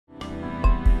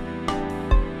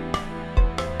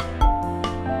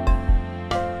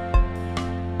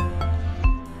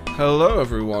Hello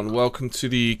everyone, welcome to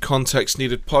the Context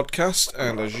Needed podcast,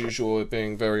 and as usual,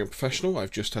 being very unprofessional,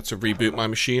 I've just had to reboot my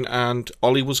machine, and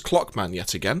Ollie was Clockman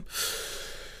yet again.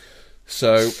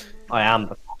 So... I am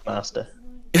the master.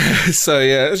 So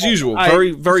yeah, as usual,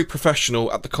 very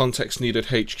professional at the Context Needed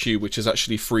HQ, which is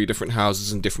actually 3 different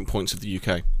houses in different points of the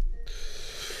UK.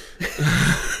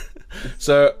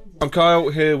 So, I'm Kyle,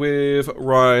 here with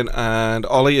Ryan and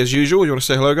Ollie, as usual. You want to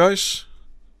say hello, guys?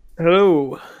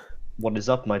 Hello. What is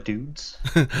up, my dudes?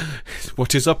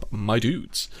 What is up, my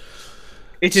dudes?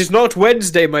 It is not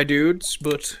Wednesday, my dudes,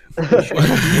 but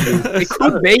it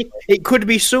could be. It could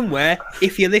be somewhere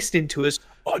if you're listening to us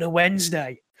on a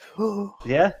Wednesday.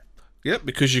 Yeah? Yeah,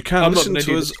 because you can listen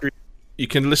to us. You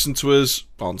can listen to us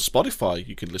on Spotify.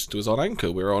 You can listen to us on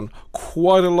Anchor. We're on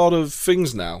quite a lot of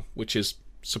things now, which is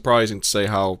surprising to say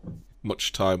how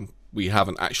much time we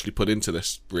haven't actually put into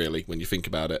this, really, when you think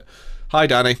about it. Hi,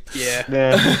 Danny. Yeah.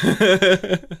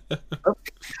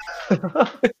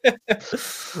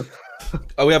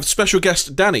 Oh, we have special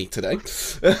guest Danny today.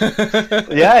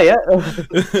 Yeah.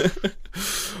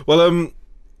 Well,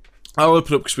 I'll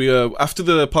open up because we after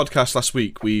the podcast last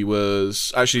week, we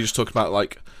was actually just talking about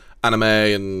like anime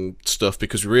and stuff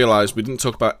because we realised we didn't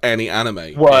talk about any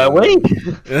anime. Were we?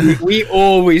 We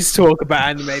always talk about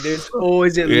anime. There's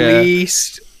always at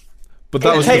least. But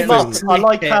that was the came up. thing. I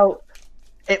like how.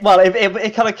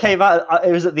 It kind of came out.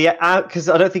 It was at the because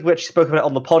I don't think we actually spoke about it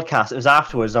on the podcast. It was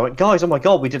afterwards. I went, guys, oh my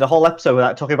god, we did a whole episode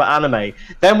without talking about anime.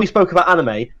 Then we spoke about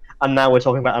anime, and now we're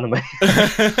talking about anime.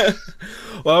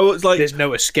 Well, it's like There's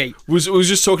no escape. we was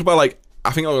just talking about like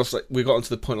I think I was like we got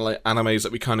into the point of like animes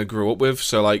that we kind of grew up with.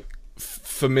 So like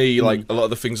for me, like a lot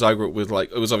of the things I grew up with,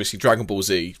 like it was obviously Dragon Ball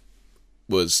Z,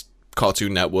 was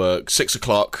Cartoon Network, 6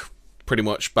 o'clock, pretty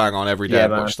much bang on every day. Yeah,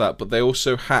 I watched that, but they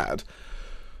also had.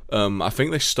 I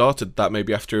think they started that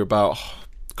maybe after about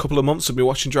a couple of months of me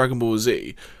watching Dragon Ball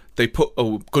Z. They put a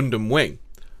Gundam Wing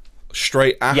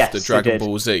straight after Dragon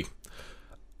Ball Z,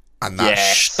 and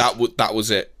that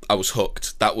was it. I was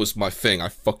hooked. That was my thing. I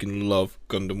fucking love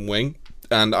Gundam Wing,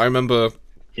 and I remember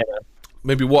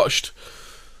maybe watched.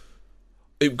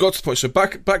 It got to the point. So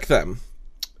back then,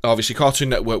 obviously Cartoon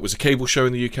Network was a cable show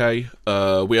in the UK.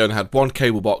 We only had one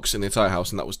cable box in the entire house,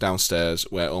 and that was downstairs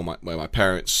where my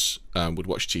parents would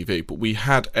watch TV. But we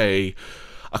had I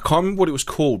can't remember what it was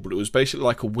called, but it was basically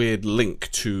like a weird link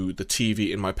to the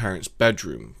TV in my parents'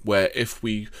 bedroom, where if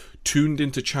we tuned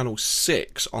into channel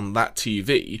 6 on that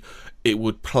TV, it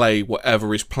would play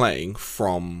whatever is playing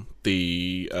from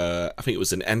the I think it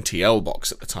was an NTL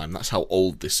box at the time. That's how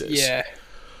old this is. Yeah.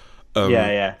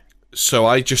 Yeah. So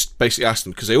I just basically asked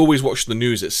them, because they always watch the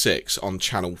news at 6 on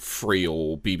Channel 3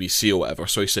 or BBC or whatever.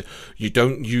 So he said, you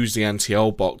don't use the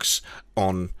NTL box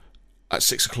at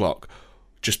 6 o'clock.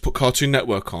 Just put Cartoon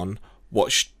Network on,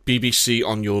 watch BBC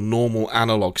on your normal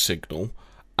analog signal,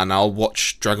 and I'll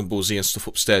watch Dragon Ball Z and stuff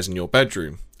upstairs in your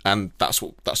bedroom. And that's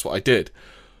what I did.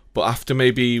 But after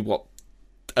maybe,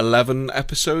 11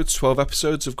 episodes, 12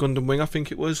 episodes of Gundam Wing, I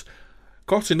think it was,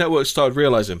 Cartoon Network started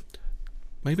realising,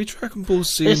 maybe Dragon Ball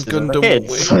Z and Gundam Wing.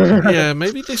 Yeah,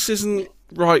 maybe this isn't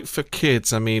right for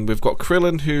kids. I mean, we've got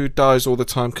Krillin who dies all the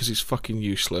time because he's fucking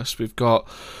useless. We've got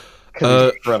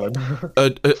a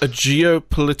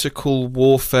geopolitical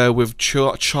warfare with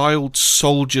child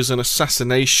soldiers and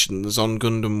assassinations on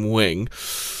Gundam Wing.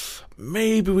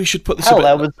 Maybe we should put this.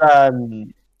 There was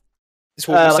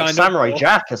like Samurai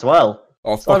Jack as well.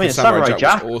 Oh, fucking Samurai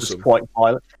Jack was awesome. Was quite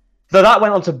violent. Though that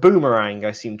went on to Boomerang,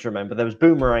 I seem to remember. There was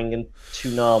Boomerang and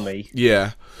Toonami.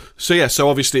 Yeah. So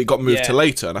obviously it got moved to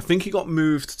later, and I think it got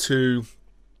moved to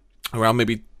around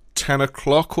maybe 10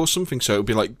 o'clock or something, so it would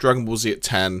be like Dragon Ball Z at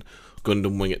 10,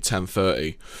 Gundam Wing at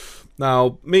 10:30.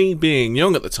 Now, me being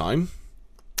young at the time,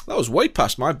 that was way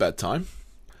past my bedtime.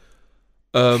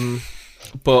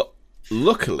 But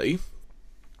luckily,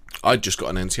 I'd just got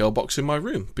an NTL box in my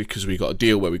room, because we got a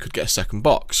deal where we could get a second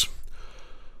box.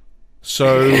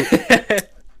 So,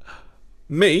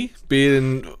 me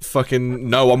being fucking,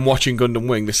 no, I'm watching Gundam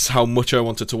Wing, this is how much I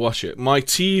wanted to watch it. My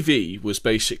TV was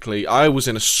basically, I was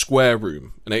in a square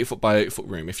room, an 8 foot by 8 foot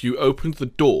room. If you opened the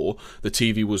door, the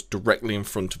TV was directly in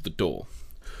front of the door.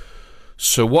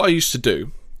 So what I used to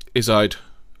do is I'd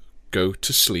go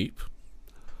to sleep,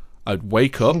 I'd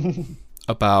wake up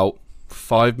about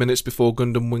 5 minutes before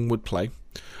Gundam Wing would play,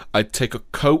 I'd take a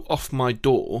coat off my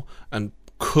door and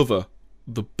cover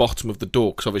the bottom of the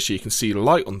door, because obviously you can see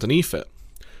light underneath it,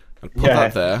 and put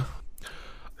that there.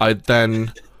 I'd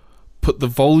then put the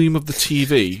volume of the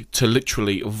TV to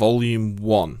literally volume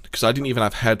 1, because I didn't even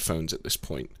have headphones at this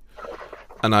point,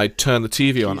 and I'd turn the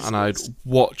TV on and I'd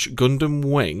watch Gundam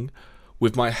Wing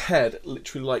with my head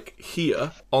literally like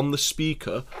here on the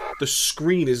speaker. The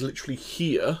screen is literally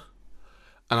here,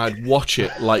 and I'd watch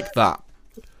it like that.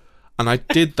 And I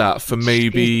did that for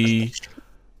maybe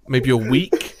a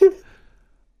week.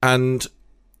 And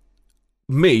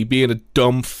me, being a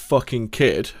dumb fucking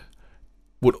kid,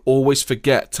 would always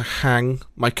forget to hang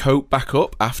my coat back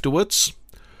up afterwards.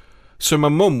 So my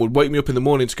mum would wake me up in the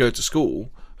morning to go to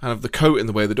school and have the coat in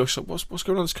the way of the door. She's like, what's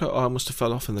going on with this coat? Oh, I must have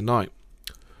fell off in the night.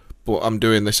 But I'm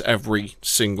doing this every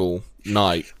single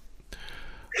night.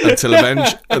 Until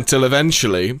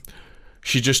eventually,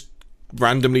 she just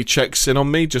randomly checks in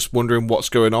on me, just wondering what's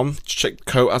going on. Check the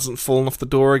coat hasn't fallen off the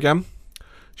door again.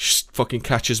 She fucking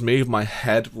catches me with my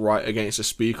head right against the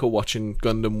speaker watching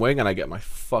Gundam Wing, and I get my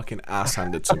fucking ass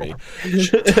handed to me.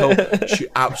 She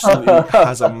absolutely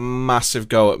has a massive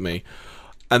go at me.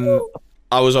 And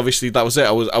I was obviously, that was it.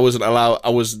 I wasn't allowed.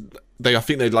 I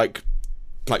think they like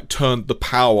turned the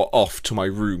power off to my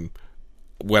room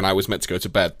when I was meant to go to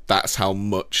bed. That's how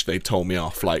much they told me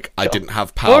off. Like, I didn't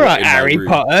have power. All right, in Harry my room.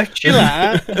 Potter, chill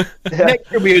out. Next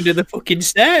will be under the fucking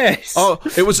stairs. Oh,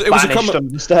 it was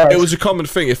a common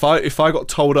thing. If I got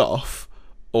told off,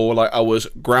 or like I was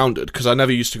grounded, because I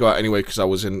never used to go out anyway, because I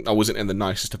wasn't in the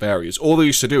nicest of areas. All they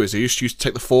used to do is they used to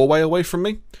take the 4-way away from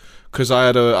me, because I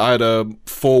had a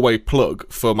 4-way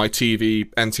plug for my TV,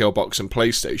 NTL box, and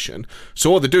PlayStation.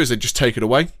 So all they do is they just take it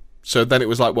away. So then it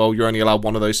was like, well, you're only allowed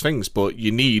one of those things, but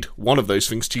you need one of those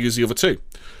things to use the other two.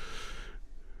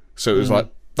 So it was like,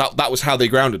 that was how they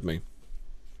grounded me.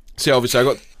 So obviously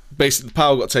the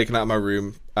power got taken out of my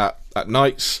room at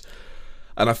nights,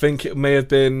 and I think it may have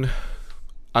been,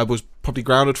 I was probably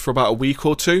grounded for about a week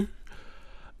or two,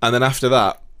 and then after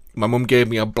that, my mum gave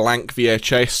me a blank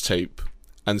VHS tape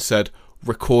and said,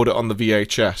 record it on the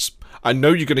VHS. I know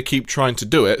you're going to keep trying to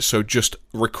do it, so just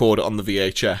record it on the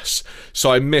VHS.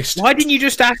 So I missed... Why didn't you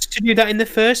just ask to do that in the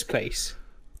first place?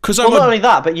 Because not only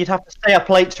that, but you'd have to stay up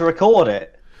late to record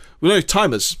it. Well, no,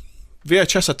 timers.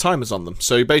 VHS had timers on them,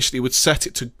 so you basically would set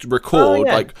it to record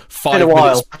like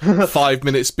 5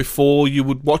 minutes before you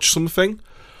would watch something.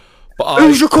 But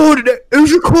Who's recorded it?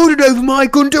 Who's recorded over my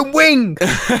Gundam Wing?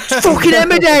 It's fucking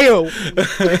Emmerdale.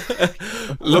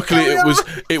 Luckily,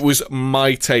 it was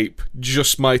my tape,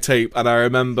 just my tape, and I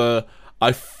remember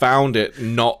I found it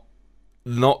not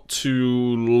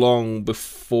too long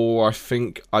before I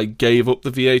think I gave up the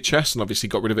VHS and obviously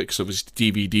got rid of it because obviously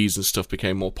DVDs and stuff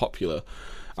became more popular.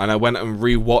 And I went and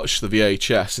rewatched the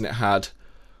VHS, and it had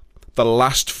the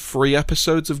last 3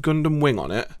 episodes of Gundam Wing on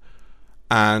it,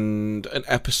 and an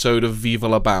episode of Viva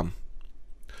La Bam.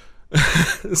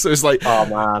 So it's like, oh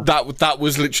man, that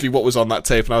was literally what was on that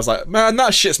tape, and I was like, man,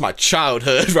 that shit's my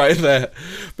childhood right there.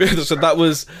 So that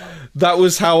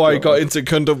was how I got into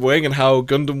Gundam Wing, and how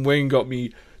Gundam Wing got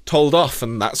me told off,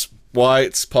 and that's why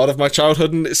it's part of my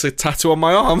childhood, and it's a tattoo on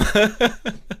my arm.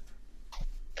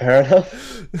 Fair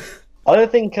enough. I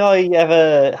don't think I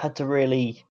ever had to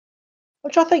really...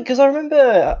 Which I think, because I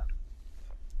remember...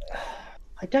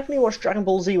 I definitely watched Dragon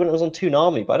Ball Z when it was on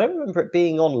Toonami, but I don't remember it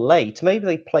being on late. Maybe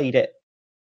they played it...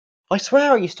 I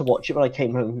swear I used to watch it when I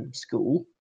came home from school.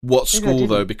 What school,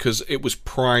 though? Because it was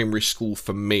primary school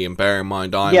for me, and bear in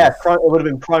mind it would have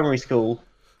been primary school.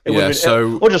 Or just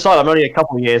like, I'm only a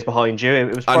couple of years behind you.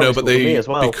 It was primary school for me as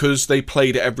well. Because they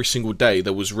played it every single day, they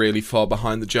was really far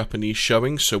behind the Japanese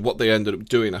showing, so what they ended up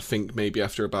doing, I think maybe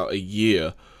after about a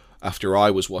year after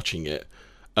I was watching it,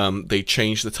 they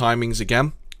changed the timings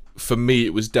again. For me,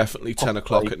 it was definitely 10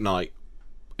 o'clock at night.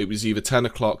 It was either 10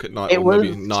 o'clock at night or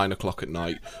maybe 9 o'clock at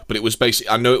night. But it was basically,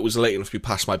 I know it was late enough to be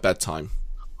past my bedtime.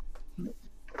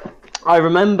 I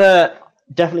remember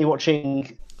definitely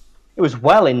watching... It was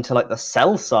well into like the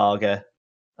Cell Saga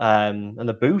and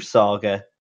the Boo Saga,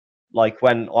 like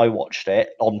when I watched it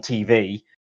on TV.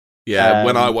 Yeah,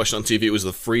 when I watched it on TV, it was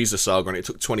the Frieza Saga, and it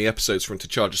took 20 episodes for him to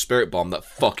charge a Spirit Bomb that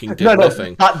fucking did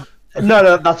nothing.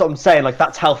 No, that's what I'm saying. Like,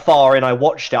 that's how far in I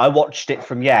watched it. I watched it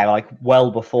from, like,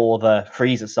 well before the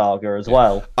Frieza Saga as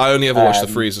well. I only ever watched the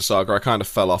Frieza Saga. I kind of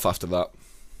fell off after that.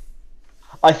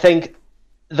 I think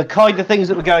the kind of things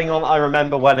that were going on, I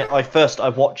remember when I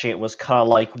was watching it, was kind of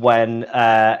like when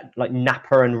like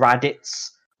Nappa and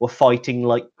Raditz were fighting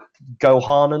like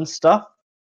Gohan and stuff.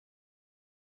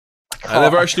 I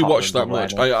never actually watched that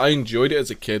much. I enjoyed it as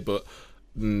a kid, but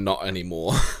not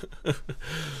anymore.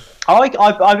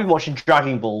 I've been watching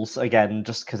Dragon Balls again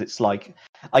just because it's like,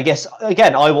 I guess,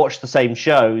 again, I watch the same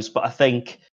shows, but I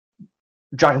think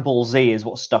Dragon Ball Z is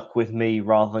what stuck with me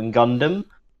rather than Gundam.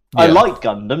 Yeah. I liked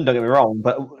Gundam, don't get me wrong,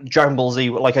 but Dragon Ball Z,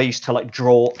 like, I used to like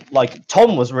draw, like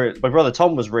my brother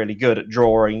Tom was really good at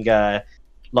drawing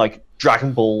like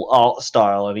Dragon Ball art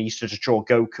style, and he used to just draw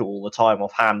Goku all the time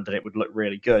offhand, and it would look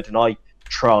really good. And I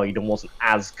tried and wasn't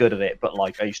as good at it, but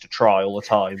like I used to try all the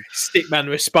time. Stickman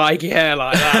with spiky hair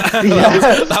like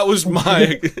that. That was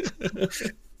my.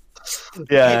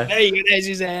 Yeah. There's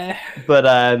his hair. But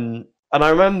and I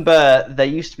remember there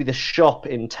used to be the shop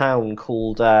in town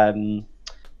called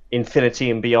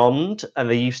Infinity and Beyond, and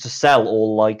they used to sell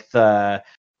all like the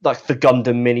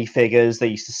Gundam minifigures. They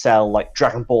used to sell like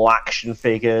Dragon Ball action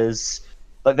figures.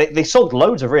 Like they sold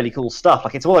loads of really cool stuff.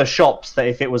 Like it's one of those shops that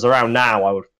if it was around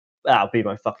now, that would be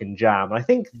my fucking jam. And I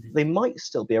think they might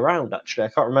still be around actually. I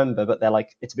can't remember, but they're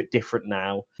like it's a bit different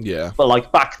now. Yeah. But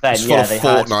like back then, It's yeah, for they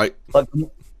Fortnite. had like,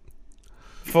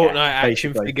 Fortnite Yeah,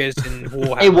 action basically. figures in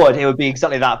Warhammer. it would be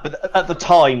exactly that. But at the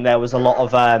time, there was a lot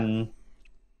of like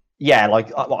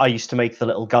I used to make the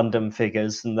little Gundam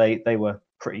figures, and they were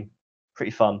pretty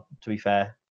fun. To be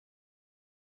fair,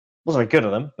 wasn't very good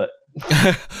at them, but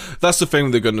That's the thing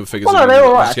with the Gundam figures. Well, no, they're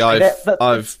all right, See, actually.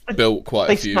 I've built quite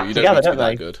they a few. snap You don't together, need to be don't that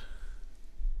they? good.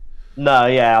 no,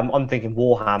 yeah, I'm thinking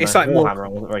Warhammer. It's like Warhammer, I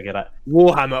wasn't very good at.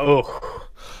 Warhammer. Oh,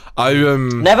 I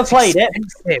Never played it.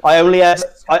 I only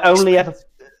ever.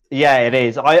 Yeah, it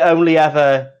is. I only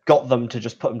ever got them to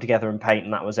just put them together and paint,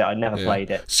 and that was it. I never played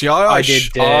it. See, I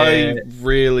did,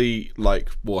 really like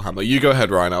Warhammer. You go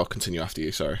ahead, Ryan. I'll continue after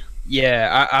you. Sorry.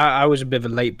 yeah. I was a bit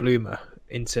of a late bloomer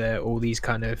into all these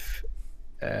kind of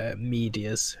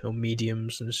medias or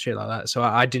mediums and shit like that. So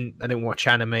I didn't watch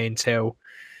anime until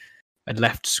I'd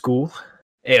left school.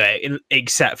 Anyway,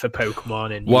 except for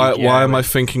Pokemon and Why Yu-Gi-Oh! am I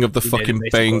thinking of the we did fucking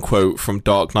baseball. Bane quote from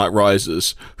Dark Knight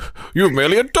Rises? You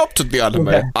merely adopted the anime.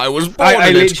 Yeah. I was born I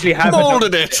in literally it, have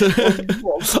molded it.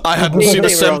 I hadn't seen a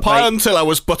Don't get me wrong, senpai like- until I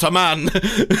was but a man.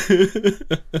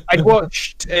 I'd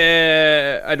watched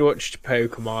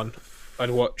Pokemon. I'd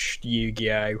watched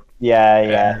Yu-Gi-Oh!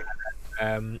 Yeah.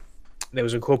 There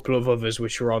was a couple of others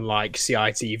which were on like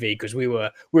CITV because we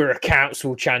were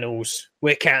council channels.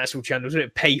 We're council channels. We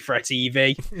didn't pay for a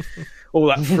TV. All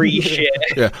that free shit.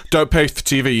 Yeah, don't pay for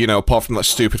TV, you know, apart from that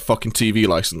stupid fucking TV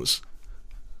license.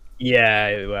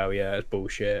 Yeah, well, yeah, it's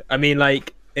bullshit. I mean,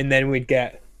 like, and then we'd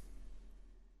get.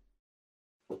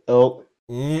 Oh,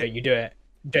 Don't you do it?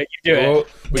 Don't you do Oh, it?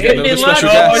 we get another In, special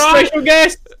lad. guest. Special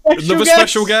guest. Another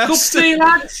special guest. Come see,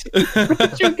 lads.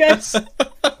 Special guest.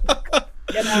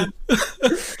 Get out.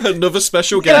 Another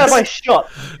special get out of my guest. shot!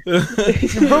 You're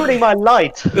ruining my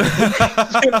light.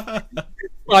 5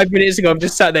 minutes ago, I'm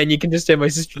just sat there and you can just hear my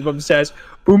sister on the stairs.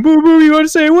 Boom, boom, boom. You want to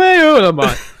say whale? And I'm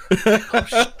like,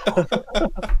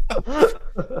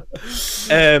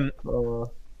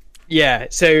 yeah.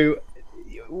 So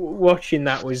watching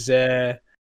that was I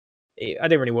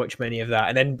didn't really watch many of that,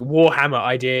 and then Warhammer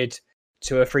I did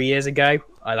 2 or 3 years ago.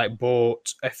 I like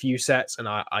bought a few sets, and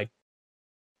I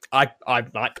like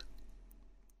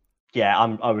Yeah,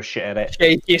 I was shit at it.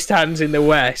 shakiest hands in the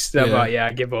West. And I'm Yeah. like, yeah,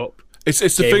 I give up. It's the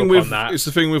Gave thing up with on that. it's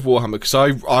the thing with Warhammer because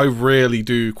I really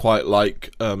do quite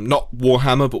like not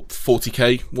Warhammer but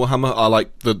 40k Warhammer. I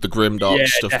like the grimdark Yeah,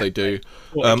 stuff they do.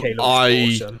 40K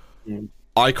looks awesome.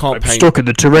 I can't I'm paint. stuck in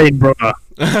the terrain, brother.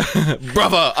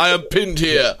 Brother, I am pinned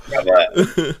here.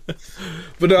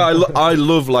 But no, I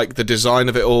love like the design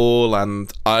of it all,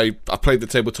 and I played the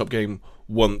tabletop game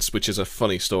once, which is a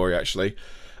funny story actually.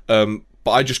 But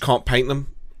I just can't paint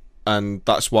them, and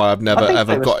that's why I've never I think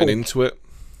ever they were gotten cool. into it.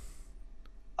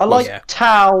 I like yeah.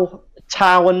 Tau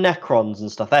and Necrons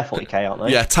and stuff. They're 40k, aren't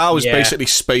they? Yeah, Tau is Yeah. basically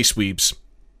space weebs.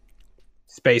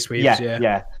 Space Weaves,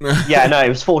 Yeah. No, it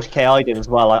was 40k I did as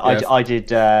well. I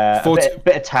did a 40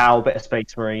 bit of Tau, bit of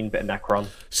Space Marine, bit of Necron.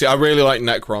 See, I really like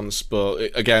Necrons, but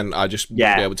again, I just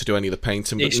wouldn't be able to do any of the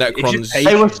painting. But It's Necrons, just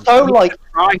They were so like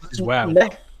Price as well.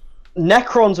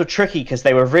 Necrons were tricky because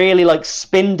they were really like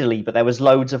spindly, but there was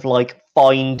loads of like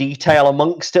fine detail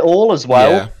amongst it all as well.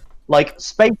 Yeah. Like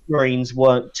Space Marines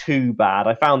weren't too bad.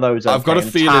 I found those. Okay, I've got a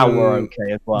and feeling Tau were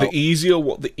okay as well. the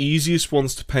easiest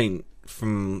ones to paint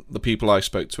from the people I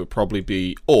spoke to would probably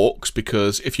be orcs,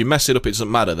 because if you mess it up, it doesn't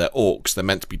matter. They're orcs; they're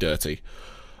meant to be dirty.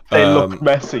 They look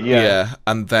messy, yeah.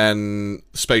 And then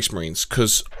Space Marines,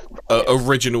 because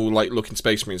original like looking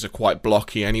Space Marines are quite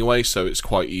blocky anyway, so it's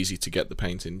quite easy to get the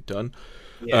painting done.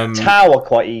 Yeah. Tau are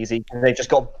quite easy because they just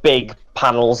got big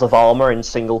panels of armor in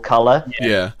single color.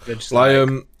 Yeah. They're just Like,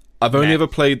 like- I've only meh. ever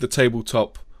played the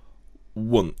tabletop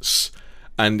once,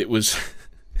 and it was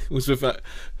it was with that.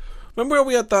 Remember when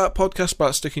we had that podcast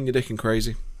about sticking your dick in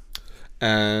crazy?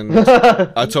 And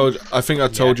I think I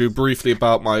told you briefly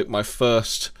about my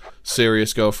first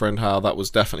serious girlfriend, how that was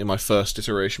definitely my first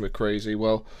iteration with crazy.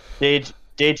 Well, Did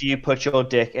you put your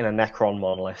dick in a Necron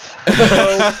monolith?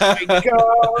 Oh my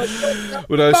god!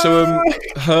 but no,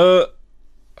 so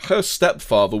her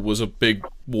stepfather was a big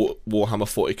Warhammer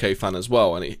 40k fan as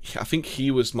well, and I think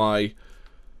he was my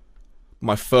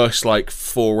first like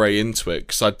foray into it,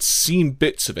 because I'd seen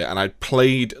bits of it and I'd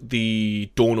played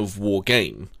the Dawn of War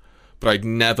game, but I'd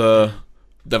never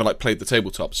like played the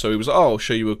tabletop. So he was like, "Oh, I'll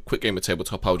show you a quick game of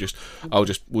tabletop. We'll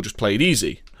just play it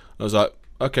easy." And I was like,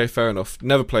 "Okay, fair enough.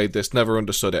 Never played this, never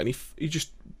understood it." And he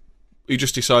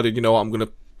just decided, you know what, I'm gonna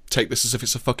take this as if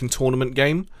it's a fucking tournament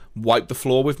game, wipe the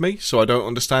floor with me, so I don't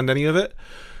understand any of it.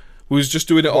 We was just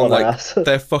doing it on like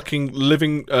their fucking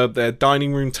their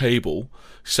dining room table,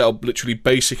 set up literally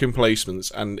basic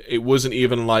emplacements, and it wasn't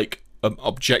even like an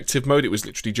objective mode. It was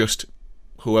literally just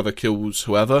whoever kills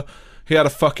whoever. He had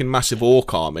a fucking massive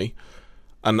orc army,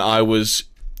 and I was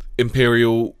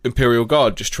Imperial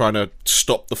Guard just trying to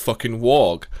stop the fucking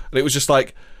warg, and it was just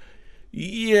like,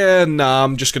 yeah, nah,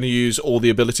 I'm just going to use all the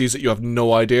abilities that you have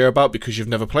no idea about because you've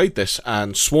never played this,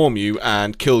 and swarm you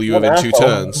and kill you within 2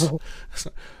 turns.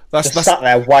 That's sat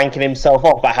there wanking himself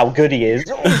off about how good he is.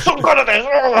 Oh, so good at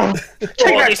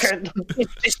this!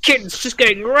 This kid's just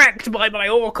getting wrecked by my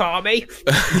orc army.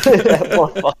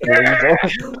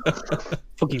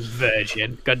 Fucking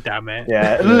virgin, god damn it.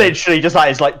 Yeah, literally just like,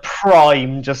 it's like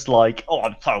prime, just like, oh,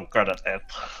 I'm so good at it.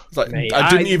 It's like, mate, I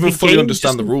didn't even fully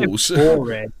understand the rules.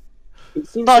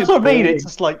 That's what I mean, it's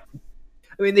just like...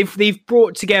 I mean, they've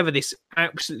brought together this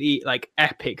absolutely like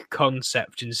epic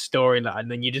concept and storyline, and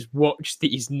then you just watch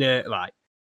these not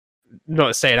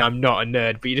saying I'm not a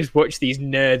nerd, but you just watch these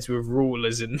nerds with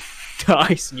rulers and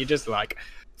dice, and you're just like,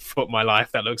 fuck my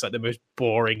life, that looks like the most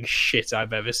boring shit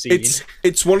I've ever seen.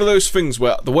 It's one of those things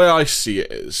where the way I see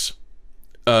it is,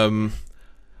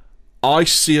 I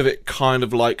see it kind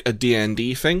of like a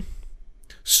D&D thing.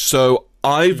 So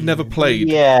I've never played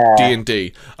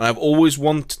D&D, and I've always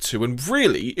wanted to. And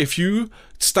really, if you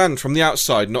stand from the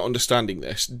outside not understanding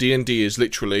this, D&D is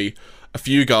literally a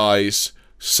few guys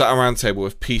sat around a table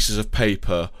with pieces of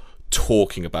paper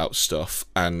talking about stuff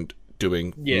and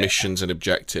doing missions and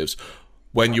objectives.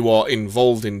 When you are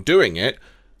involved in doing it,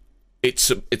 it's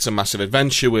a massive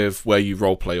adventure with where you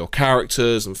roleplay your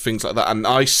characters and things like that. And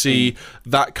I see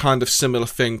that kind of similar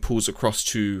thing pulls across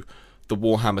to the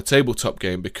Warhammer tabletop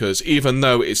game, because even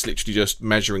though it's literally just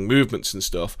measuring movements and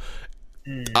stuff,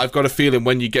 I've got a feeling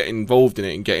when you get involved in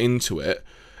it and get into it,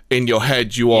 in your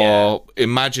head you are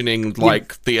imagining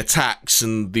like the attacks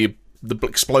and the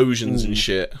explosions and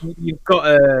shit. You've got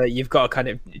to kind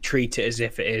of treat it as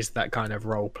if it is that kind of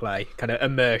role play, kind of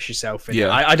immerse yourself in it.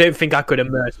 I don't think I could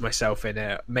immerse myself in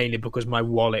it, mainly because my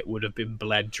wallet would have been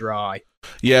bled dry.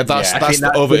 Yeah, that's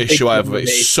the other issue I have with it.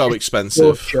 It's so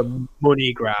expensive. Such a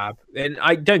money grab. And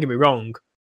don't get me wrong,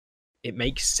 it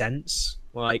makes sense.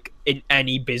 Like, in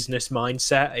any business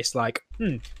mindset, it's like,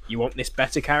 you want this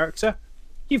better character?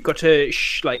 You've got to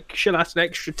shell out an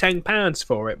extra £10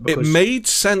 for it. It made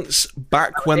sense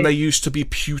back when they used to be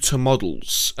pewter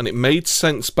models, and it made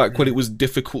sense back when it was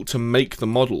difficult to make the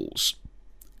models.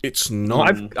 It's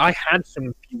not. I had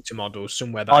some pewter models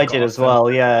somewhere that I did as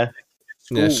well. Yeah,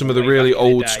 some of the really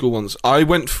old school ones. I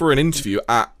went for an interview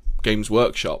at Games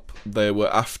Workshop. They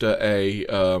were after a.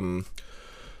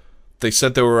 They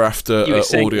said they were after an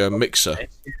audio mixer.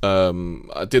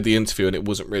 I did the interview, and it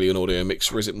wasn't really an audio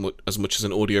mixer as much as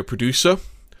an audio producer.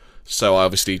 So I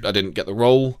didn't get the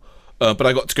role, but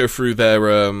I got to go through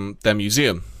their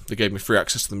museum. They gave me free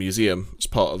access to the museum as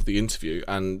part of the interview,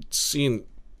 and seeing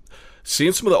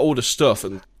some of the older stuff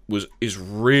is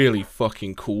really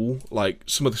fucking cool. Like,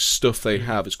 some of the stuff they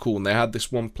have is cool, and they had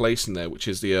this one place in there which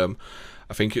is the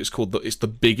I think it's called it's the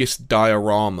biggest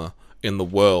diorama in the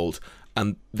world.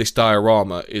 And this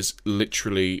diorama is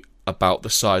literally about the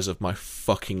size of my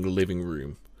fucking living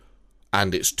room,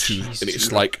 and it's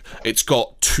it's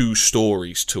got 2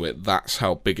 stories to it. That's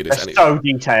how big it is. They're so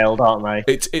detailed, aren't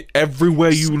they? Everywhere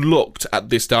you looked at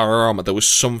this diorama, there was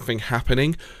something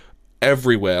happening.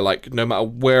 Everywhere, like, no matter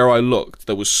where I looked,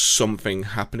 there was something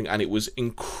happening, and it was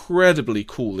incredibly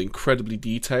cool, incredibly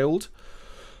detailed.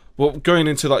 Well, going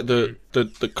into like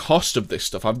the cost of this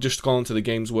stuff, I've just gone to the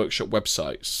Games Workshop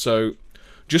website. So,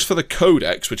 just for the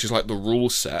codex, which is like the rule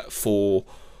set for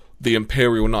the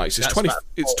Imperial Knights, it's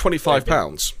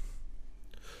 £25.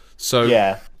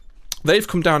 So they've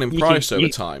come down in price over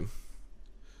time.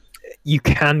 You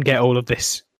can get all of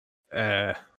this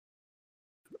on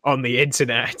the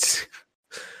internet.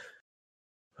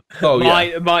 Oh yeah,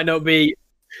 it might not be.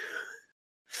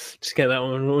 Just get that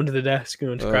one under the desk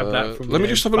and grab that from. Let me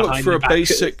just have a look for a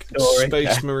basic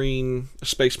Space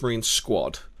Marine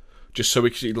squad, just so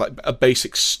we can see like a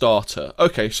basic starter.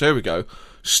 Okay, so here we go.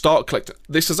 Start collector.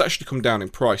 This has actually come down in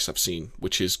price, I've seen,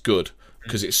 which is good.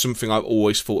 because it's something I've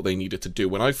always thought they needed to do.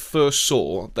 When I first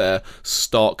saw their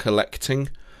start collecting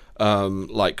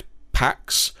like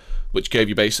packs, which gave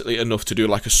you basically enough to do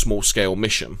like a small scale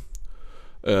mission,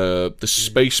 the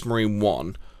Space Marine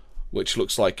one, which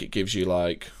looks like it gives you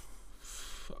like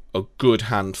a good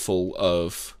handful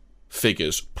of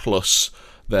figures plus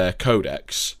their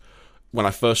codex. When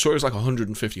I first saw it, it was like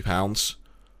 £150.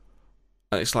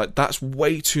 And it's like, that's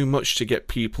way too much to get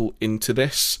people into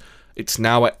this. It's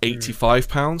now at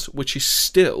 £85, which is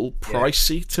still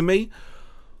pricey to me.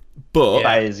 But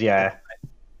that is,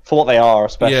 for what they are,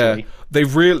 especially. Yeah,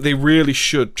 they really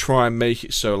should try and make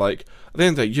it so, like, at the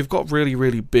end of the day, you've got really,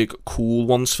 really big, cool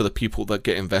ones for the people that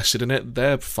get invested in it.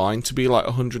 They're fine to be like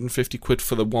 150 quid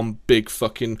for the one big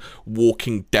fucking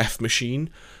walking death machine.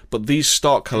 But these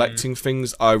start collecting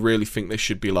things, I really think they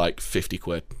should be like 50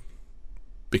 quid.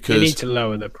 Because you need to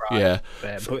lower the price. Yeah,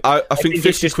 I think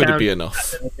 50 quid would be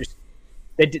enough.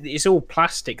 It's all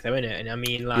plastic though, isn't it? And I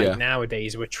mean, like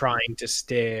nowadays we're trying to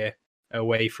steer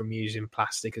away from using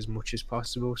plastic as much as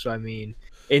possible. So I mean,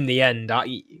 in the end,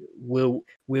 will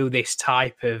this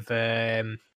type of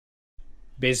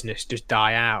business just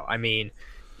die out? I mean,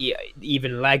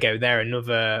 even Lego, they're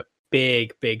another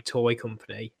big toy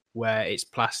company where it's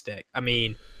plastic. I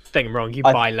mean, don't get me wrong, you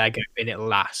buy Lego and it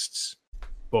lasts.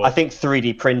 But I think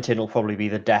 3D printing will probably be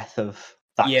the death of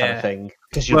that kind of thing.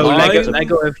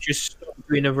 Lego have just stopped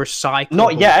doing a recycle.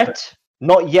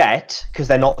 Not yet, because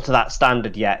they're not to that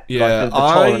standard yet. Yeah, the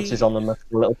tolerances on them are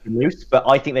a little too loose, but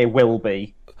I think they will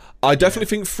be. I definitely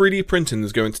think 3D printing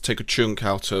is going to take a chunk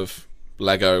out of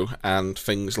Lego and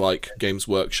things like Games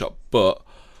Workshop, but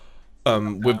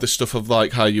with the stuff of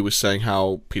like how you were saying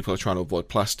how people are trying to avoid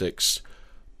plastics,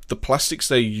 the plastics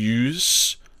they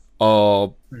use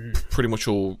are pretty much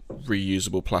all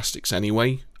reusable plastics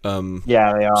anyway.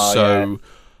 Yeah, they are. So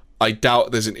I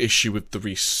doubt there's an issue with the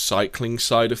recycling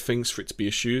side of things for it to be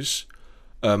issues.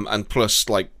 And plus,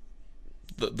 like,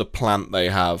 the plant they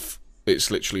have, it's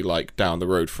literally like down the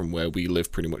road from where we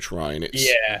live, pretty much, Ryan. It's,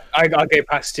 I go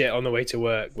past it on the way to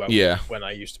work. Well, when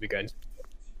I used to be going.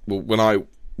 Well,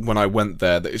 when I went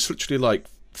there, it's literally like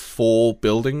 4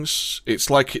 buildings. It's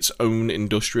like its own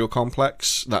industrial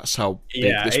complex. That's how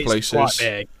big this place quite is.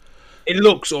 Big. It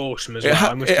looks awesome as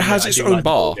well. It has its own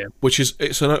bar, which is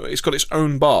it's got its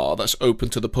own bar that's open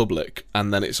to the public,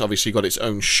 and then it's obviously got its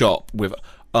own shop with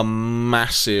a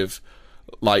massive,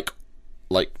 like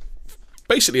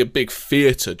basically a big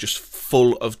theatre just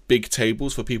full of big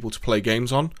tables for people to play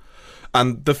games on.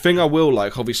 And the thing I will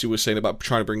like, obviously, we're saying about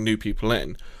trying to bring new people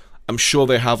in. I'm sure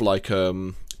they have like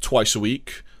twice a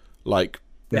week, like.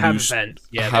 They have events.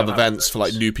 Yeah, have events for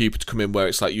like new people to come in where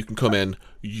it's like you can come in,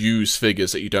 use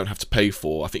figures that you don't have to pay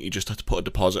for. I think you just have to put a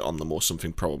deposit on them or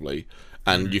something probably,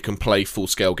 and you can play full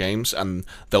scale games, and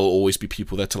there'll always be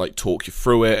people there to like talk you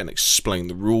through it and explain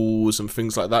the rules and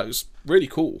things like that. It's really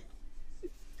cool.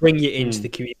 Bring you into the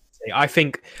community. I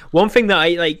think one thing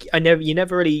that you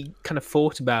never really kind of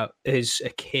thought about as a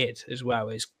kid as well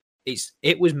is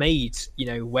it was made,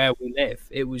 where we live.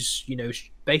 It was,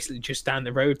 basically just down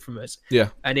the road from us. Yeah.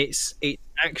 And it's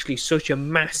actually such a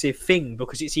massive thing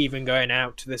because it's even going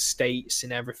out to the States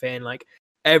and everything. Like,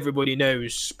 everybody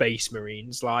knows Space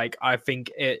Marines. Like, I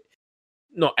think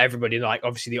not everybody, like,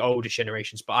 obviously the older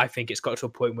generations, but I think it's got to a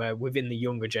point where within the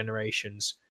younger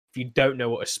generations, if you don't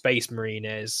know what a Space Marine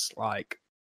is, like,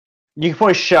 you can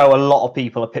probably show a lot of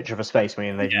people a picture of a Space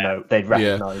Marine and they'd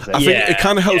recognise it. I think it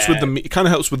kind of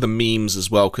helps with the memes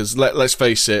as well, because let's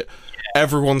face it,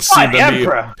 everyone's seen the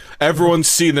meme. Everyone's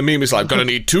seen the meme. It's like, gonna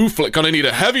need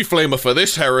a heavy flamer for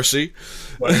this heresy.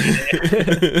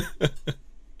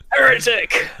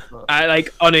 Heretic.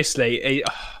 Honestly,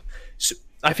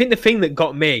 I think the thing that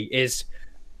got me is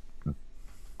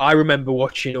I remember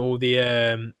watching all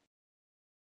the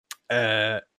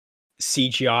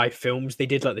CGI films they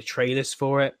did, like the trailers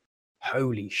for it.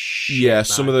 Holy shit! Yeah, man.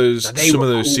 some of those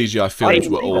CGI films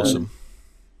were awesome.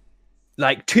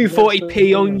 Like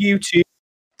 240p on YouTube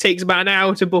takes about an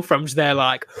hour to buff from. There,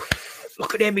 like,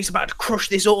 look at him, he's about to crush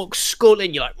this orc's skull,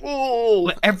 and you're like,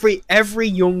 oh! Every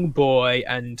young boy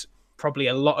and probably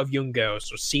a lot of young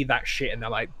girls will see that shit and they're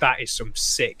like, that is some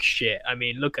sick shit. I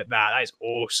mean, look at that. That is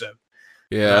awesome.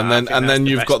 Yeah, and then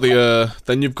you've got the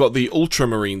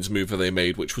Ultramarines movie they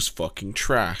made, which was fucking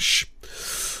trash.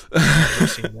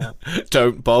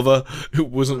 Don't bother. It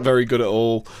wasn't very good at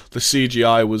all. The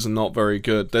CGI was not very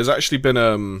good. There's actually been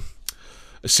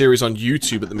a series on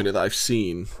YouTube at the minute that I've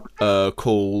seen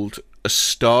called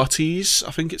Astartes,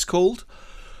 I think it's called.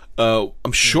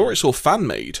 I'm sure it's all fan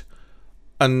made,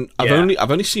 and I've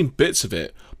only seen bits of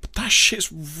it. But that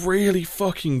shit's really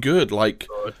fucking good. Like,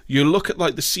 you look at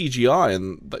like the CGI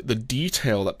and the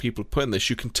detail that people put in this,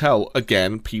 you can tell,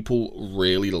 again, people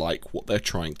really like what they're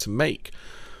trying to make.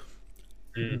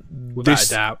 Without a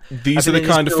doubt. These are the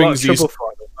kind of things these...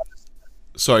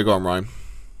 Sorry, go on, Ryan.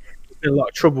 There's been a lot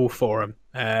of trouble for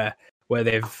them, where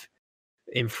they've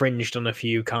infringed on a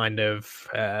few kind of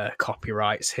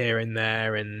copyrights here and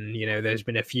there, and you know, there's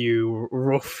been a few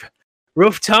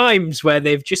rough times where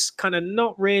they've just kind of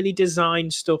not really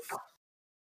designed stuff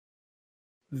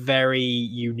very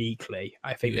uniquely.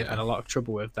 I think they've had a lot of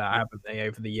trouble with that, haven't they,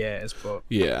 over the years? But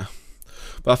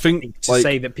but I think to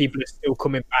say that people are still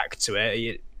coming back to it,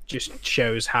 it just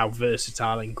shows how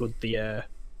versatile and good the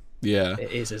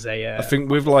it is as a. I think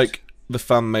with like the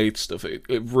fan-made stuff, it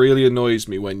really annoys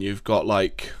me when you've got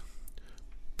like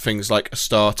things like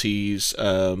Astartes.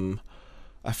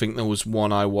 I think there was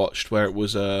one I watched where it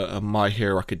was a My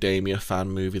Hero Academia fan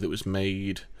movie that was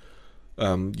made.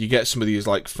 You get some of these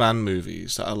like fan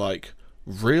movies that are like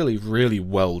really, really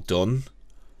well done,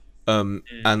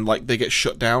 and like they get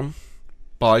shut down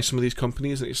by some of these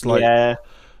companies, and it's like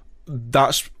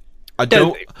I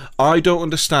don't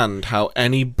understand how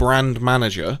any brand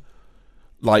manager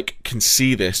like can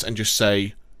see this and just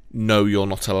say no, you're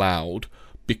not allowed,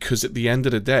 because at the end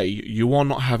of the day, you are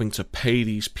not having to pay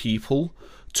these people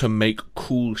to make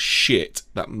cool shit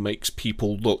that makes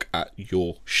people look at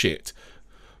your shit.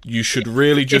 You should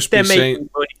really just be saying,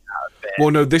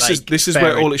 well, no, this is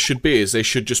where all it should be, is they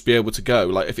should just be able to go,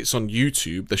 like, if it's on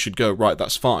YouTube, they should go, right,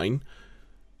 that's fine,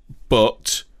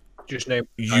 but just no,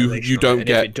 you don't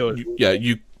get,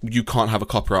 you can't have a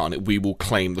copyright on it. We will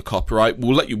claim the copyright.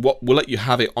 We'll let you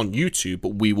have it on YouTube,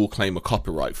 but we will claim a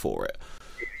copyright for it.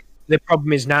 The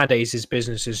problem is nowadays is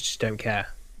businesses just don't care.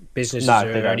 Businesses are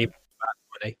only about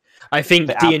money. I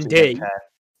think D&D,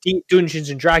 Dungeons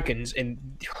and Dragons, in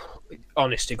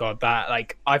honest to God, that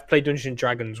like I've played Dungeons and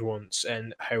Dragons once,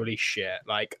 and holy shit,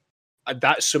 like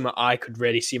that's something I could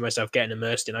really see myself getting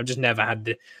immersed in. I've just never had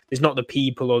there's not the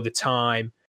people or the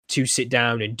time to sit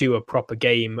down and do a proper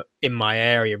game in my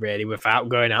area, really, without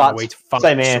going out of the way to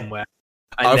find somewhere.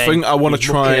 I think I want to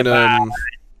try and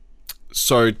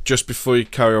sorry, just before you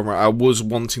carry on, I was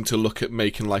wanting to look at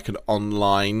making like an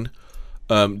online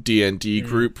D&D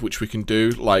group, which we can do,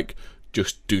 like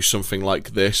just do something like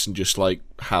this and just like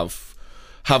have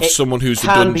someone who's the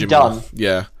dungeon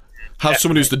master. Have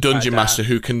someone who's the dungeon master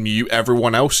who can mute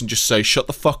everyone else and just say, shut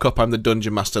the fuck up, I'm the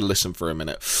dungeon master, listen for a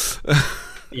minute.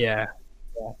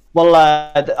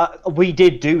 Well, we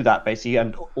did do that basically,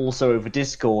 and also over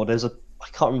Discord. I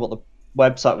can't remember what the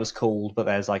website was called, but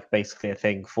there's like basically a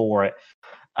thing for it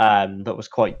that was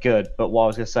quite good. But what I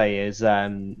was going to say is,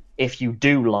 if you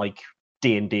do like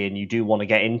D&D and you do want to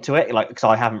get into it, like, because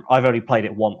I've only played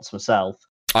it once myself.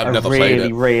 I've never played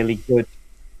it.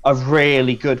 A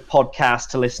really good podcast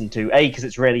to listen to. Because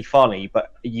it's really funny,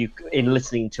 but in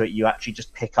listening to it, you actually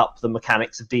just pick up the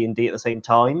mechanics of D&D at the same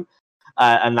time.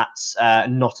 And that's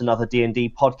Not Another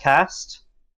D&D podcast.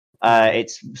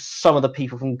 It's some of the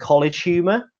people from College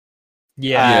Humor.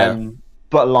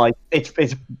 But like it's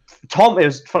Tom. It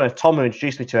was funny. Tom who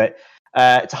introduced me to it.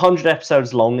 It's 100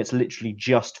 episodes long. It's literally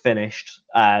just finished.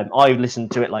 I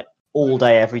listened to it like all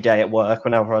day, every day at work.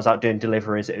 Whenever I was out doing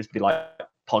deliveries, it would be like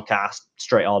podcast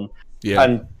straight on.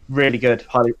 And really good.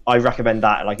 I recommend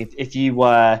that. Like if you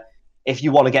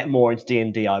want to get more into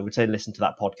D&D, I would say listen to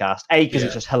that podcast. Because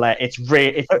it's just hilarious.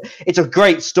 It's a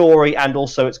great story, and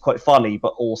also it's quite funny,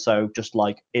 but also just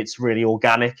like it's really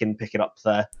organic in picking up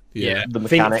the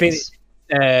mechanics.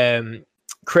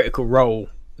 Critical Role,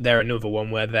 they're another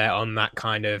one where they're on that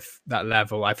kind of that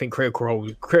level. I think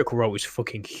Critical Role is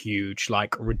fucking huge,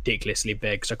 like ridiculously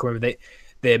big. So I can remember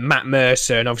the Matt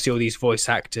Mercer and obviously all these voice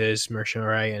actors, Marisha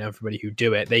Murray and everybody who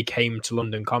do it. They came to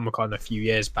London Comic Con a few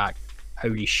years back.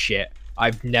 Holy shit.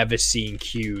 I've never seen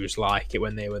queues like it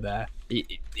when they were there.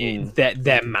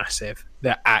 They're massive.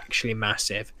 They're actually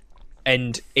massive.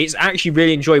 And it's actually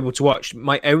really enjoyable to watch.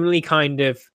 My only kind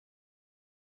of...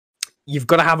 You've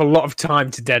got to have a lot of time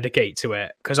to dedicate to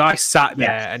it. Because I sat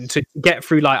there and to get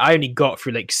through, like, I only got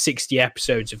through like 60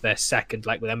 episodes of their second,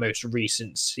 like, their most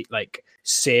recent, like,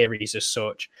 series as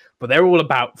such. But they're all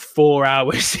about 4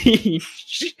 hours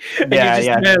each. And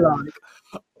you're like,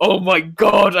 oh my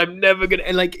god, I'm never gonna.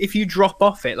 And like, if you drop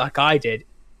off it like I did,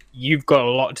 you've got a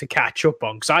lot to catch up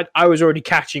on. Because I was already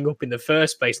catching up in the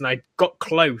first place, and I got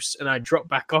close, and I dropped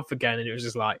back off again, and it was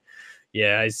just like,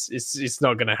 yeah, it's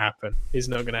not gonna happen. It's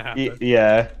not gonna happen.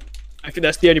 Yeah, I think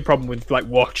that's the only problem with like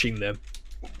watching them.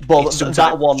 Well,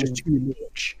 that one, too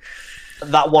much.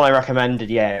 That one I recommended.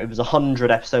 Yeah, it was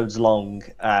 100 episodes long.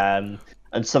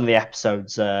 and some of the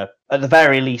episodes are at the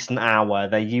very least an hour.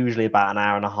 They're usually about an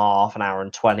hour and a half, an hour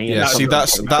and 20. Yeah, see,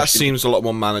 that seems a lot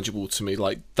more manageable to me.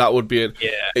 Like, that would be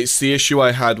it's the issue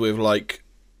I had with, like,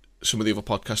 some of the other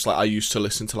podcasts. Like, I used to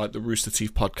listen to, like, the Rooster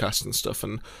Teeth podcast and stuff,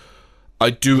 and I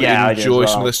do enjoy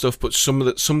some of this stuff, but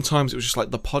sometimes it was just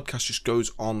like the podcast just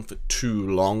goes on for too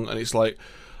long, and it's like,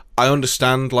 I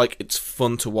understand, like, it's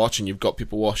fun to watch and you've got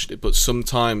people watching it, but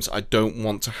sometimes I don't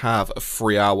want to have a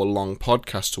 3-hour long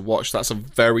podcast to watch. That's a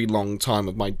very long time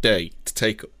of my day to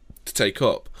take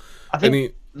up. I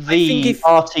think the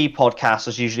RT podcast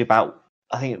was usually about,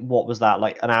 I think, what was that,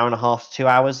 like an hour and a half to 2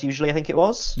 hours usually, I think it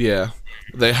was? Yeah.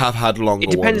 They have had longer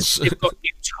ones. It depends if they've got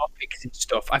new topics and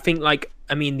stuff. I think, like,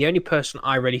 I mean, the only person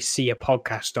I really see a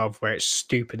podcast of where it's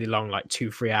stupidly long, like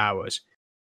 2-3 hours,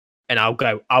 and I'll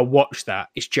watch that,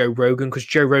 is Joe Rogan, because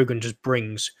Joe Rogan just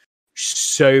brings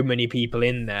so many people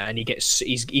in there, and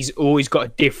he's always got a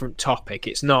different topic.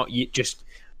 It's not just,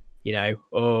 you know,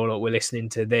 oh, look, we're listening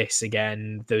to this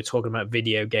again. They're talking about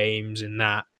video games and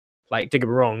that. Like, don't get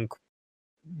me wrong,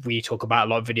 we talk about a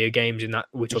lot of video games and that.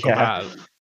 We talk about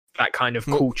that kind of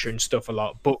culture and stuff a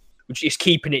lot, but just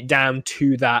keeping it down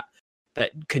to that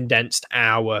condensed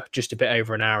hour, just a bit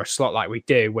over an hour slot like we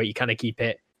do, where you kind of keep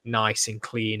it nice and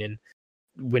clean, and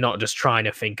we're not just trying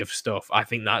to think of stuff. I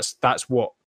think that's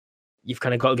what you've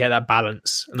kind of got to get, that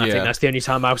balance. And I think that's the only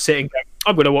time I'll sit and go,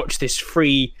 I'm going to watch this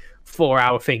 3-4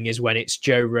 hour thing, is when it's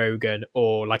Joe Rogan,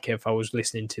 or like if I was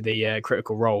listening to the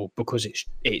Critical Role, because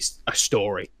it's a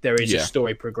story. There is a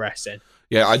story progressing.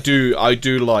 Yeah, I do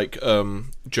like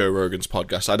Joe Rogan's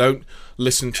podcast. I don't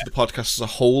listen to the podcast as a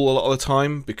whole a lot of the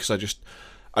time, because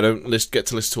I don't get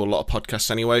to listen to a lot of podcasts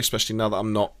anyway, especially now that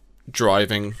I'm not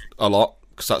driving a lot,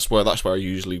 because that's where I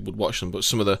usually would watch them. But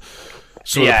some of the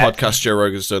podcasts Joe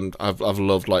Rogan's done, I've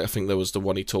loved. Like, I think there was the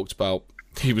one he talked about.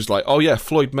 He was like, oh yeah,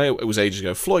 it was ages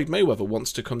ago, Floyd Mayweather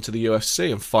wants to come to the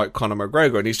UFC and fight Conor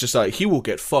McGregor, and he's just like, he will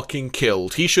get fucking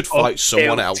killed. He should fight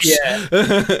someone else. Yeah.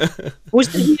 Was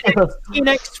the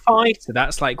next fighter?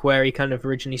 That's like where he kind of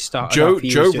originally started.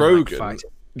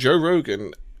 Joe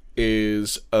Rogan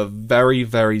is a very,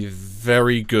 very,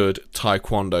 very good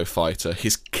Taekwondo fighter.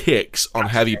 His kicks on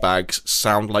heavy bags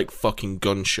sound like fucking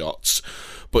gunshots,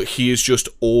 but he is just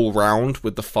all round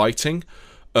with the fighting.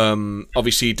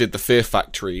 Obviously he did the Fear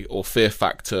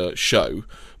Factor show,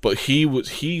 but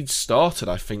he started,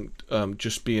 I think,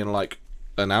 just being like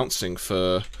announcing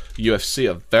for UFC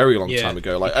a very long time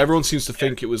ago. Like, everyone seems to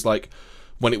think it was like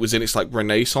when it was in its like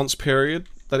renaissance period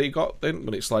that he got in,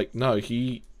 but it's like, no,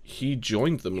 he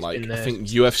joined them like, I think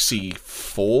UFC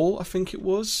 4, I think it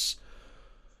was.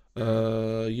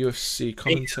 UFC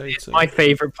commentator. My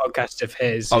favourite podcast of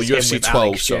his. Oh, UFC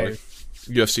 12, sorry.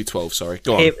 UFC 12, sorry.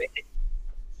 Go on.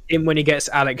 Him when he gets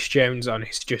Alex Jones on,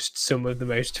 it's just some of the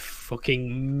most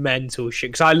fucking mental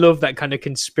shit. Because I love that kind of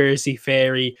conspiracy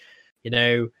theory, you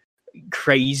know,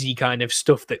 crazy kind of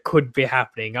stuff that could be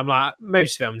happening. I'm like,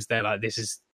 most films, they're like, this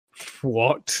is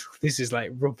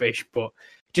like rubbish, but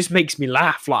it just makes me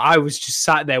laugh. Like, I was just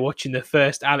sat there watching the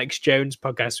first Alex Jones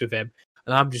podcast with him,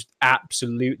 and I'm just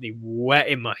absolutely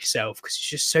wetting myself because it's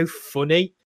just so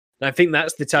funny. And I think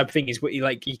that's the type of thing, is what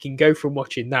you can go from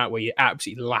watching that where you're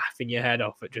absolutely laughing your head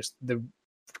off at just the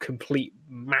complete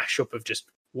mashup of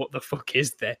just what the fuck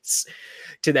is this,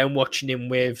 to then watching him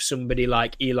with somebody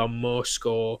like Elon Musk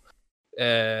or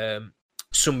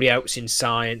somebody else in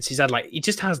science. He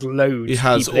just has loads. He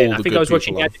has all the good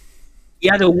people. He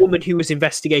had a woman who was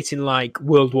investigating like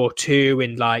World War II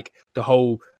and like the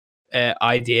whole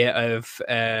idea of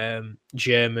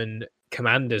German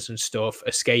commanders and stuff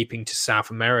escaping to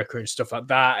South America and stuff like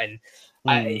that. And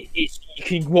you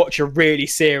can watch a really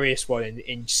serious one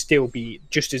and still be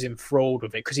just as enthralled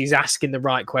with it, because he's asking the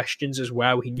right questions as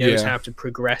well. He knows how to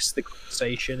progress the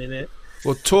conversation in it.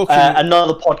 Well, talking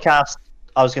another podcast,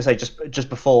 I was going to say, just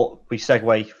before we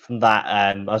segue from that,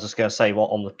 I was just going to say,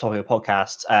 on the topic of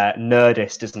podcasts,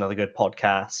 Nerdist is another good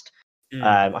podcast.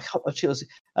 I can't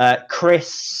remember.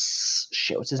 Chris,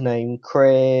 what's his name?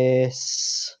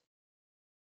 Chris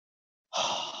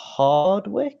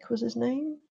Hardwick was his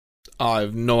name. I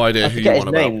have no idea who you're on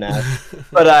about. I forget his name now.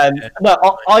 But no,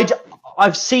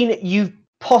 I've seen it. You've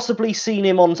possibly seen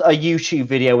him on a YouTube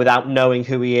video without knowing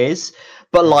who he is.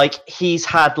 But like, he's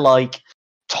had like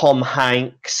Tom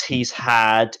Hanks. He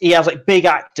has like big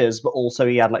actors, but also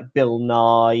he had like Bill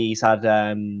Nye. He's had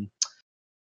Brian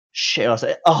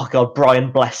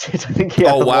Blessed. I think.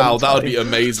 Oh wow, that would be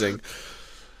amazing.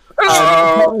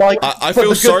 I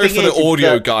feel sorry for the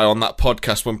audio guy on that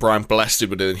podcast when Brian Blessed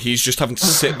would in. He's just having to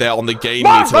sit there on the game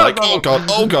meter like, oh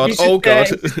god. He's there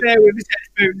with his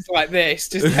headphones like this,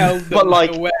 just held them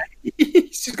away.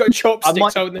 He's just got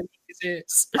chopsticks holding them in his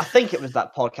is. I think it was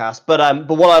that podcast, but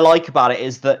what I like about it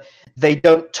is that they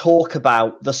don't talk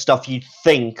about the stuff you'd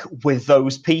think with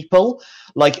those people.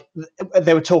 Like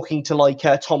they were talking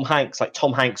to Tom Hanks. Like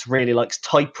Tom Hanks really likes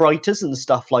typewriters and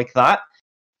stuff like that.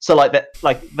 So like that,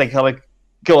 like they kind of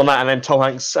go on that, and then Tom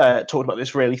Hanks talked about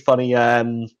this really funny.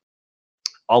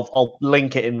 I'll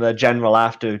link it in the general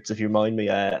afterwards if you remind me.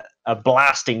 A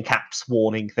blasting caps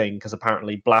warning thing, because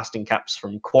apparently blasting caps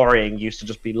from quarrying used to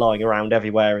just be lying around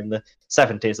everywhere in the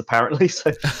 70s. Apparently,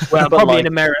 so well, probably in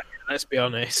America. Let's be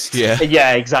honest.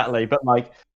 Yeah, exactly.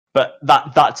 But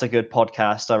that's a good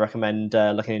podcast. I recommend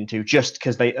looking into, just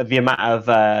because the amount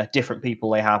of different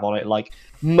people they have on it. Like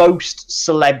most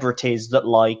celebrities that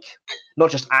like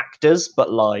not just actors, but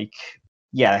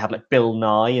they had like Bill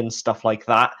Nye and stuff like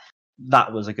that.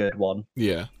 That was a good one.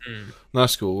 Yeah,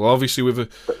 that's cool. Well, obviously, we've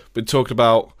been talking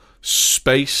about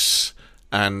space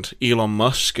and Elon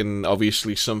Musk, and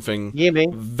obviously something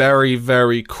very,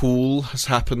 very cool has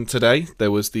happened today.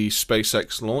 There was the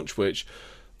SpaceX launch, which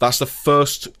that's the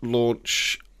first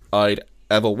launch I'd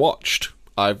ever watched.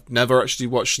 I've never actually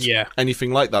watched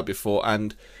anything like that before,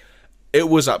 and it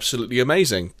was absolutely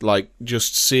amazing. Like,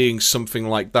 just seeing something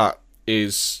like that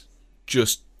is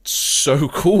just so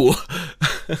cool.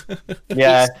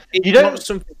 Yeah, it's not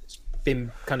something that's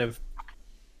been kind of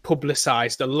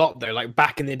publicized a lot though. Like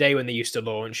back in the day when they used to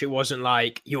launch, it wasn't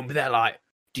like they're like,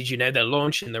 did you know they're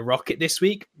launching the rocket this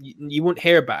week? You wouldn't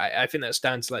hear about it. I think that's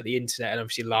down to like the internet and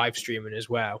obviously live streaming as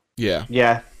well.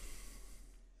 Yeah.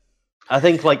 I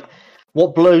think like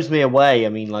what blows me away, I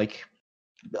mean, like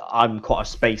I'm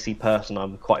quite a spacey person.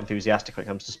 I'm quite enthusiastic when it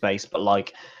comes to space, but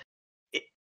like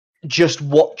just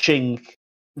watching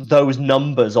those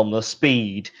numbers on the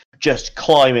speed just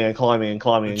climbing and climbing and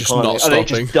climbing and just climbing, not and it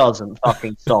stopping. just doesn't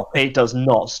fucking stop. It does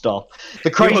not stop.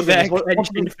 The crazy thing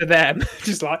is, for them,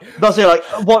 just like that's it. Like,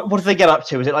 what did they get up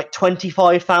to? Is it like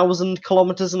 25,000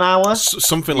 kilometers an hour?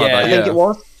 Something like that. I think it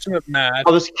was. Mad.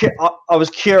 I was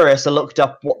curious. I looked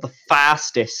up what the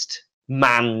fastest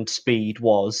manned speed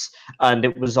was, and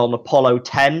it was on Apollo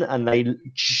 10, and they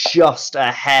just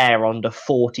a hair under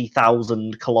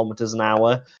 40,000 kilometers an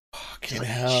hour. Fucking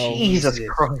hell. Jesus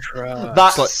Christ.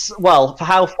 That's well, for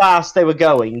how fast they were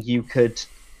going, you could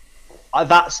at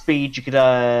that speed you could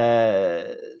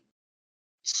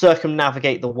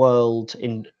circumnavigate the world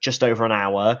in just over an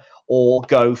hour, or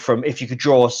go from, if you could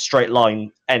draw a straight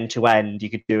line end to end, you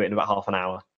could do it in about half an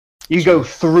hour. You could go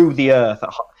through the earth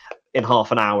in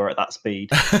half an hour at that speed.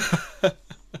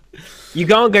 You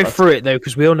can't go through it though,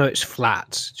 because we all know it's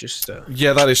flat. Just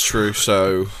yeah, that is true.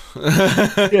 So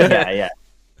yeah.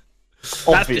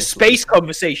 That's the space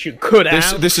conversation could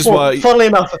have. This is why. Funnily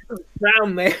enough,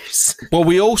 around this. Well,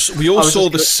 we all saw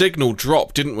the signal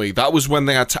drop, didn't we? That was when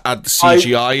they had to add the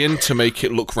CGI in to make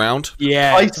it look round.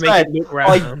 Yeah, I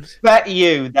bet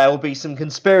you there will be some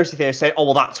conspiracy theories saying, "Oh,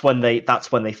 well, that's when they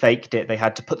faked it. They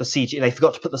had to put the CGI. They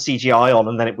forgot to put the CGI on,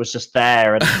 and then it was just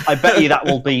there." And I bet you that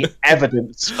will be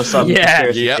evidence for some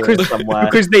conspiracy theory somewhere,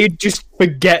 because they just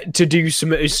forget to do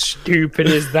something as stupid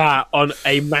as that on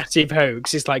a massive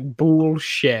hoax. It's like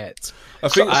bullshit. I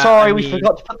think. Sorry, we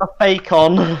forgot to put the fake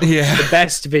on. Yeah. The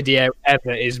best video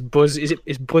ever is Buzz.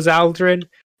 Is Buzz Aldrin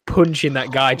punching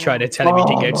that guy trying to tell him he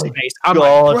didn't go to space? I'm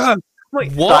like, bro,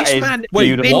 what? This man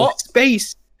Wait, what?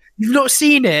 Space? You've not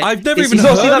seen it? I've never even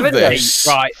heard of this.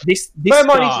 Right, this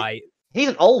guy. He's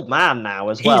an old man now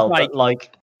as well. But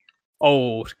like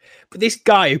old, but this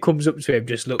guy who comes up to him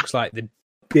just looks like the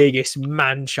biggest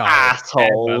man-child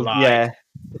asshole. Ever, like, yeah.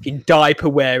 In diaper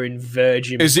wearing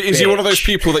virgin. Is he one of those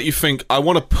people that you think, I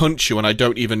want to punch you and I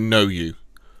don't even know you?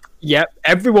 Yep,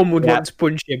 everyone would want to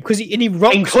punch him because he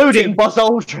rocks, including Buzz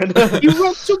Aldrin. He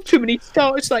rocks up to him and he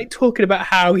starts like talking about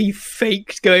how he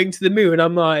faked going to the moon.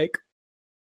 I'm like,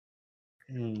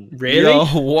 really? Yo,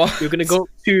 what? You're gonna go up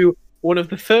to one of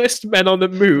the first men on the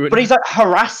moon, but he's like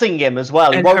harassing him as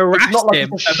well. And it's not like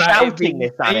he's shouting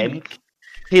this at him.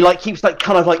 He like keeps like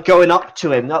kind of like going up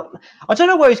to him. I don't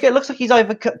know where he's going. It looks like he's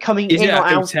either coming in or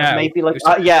out, maybe like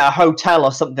a hotel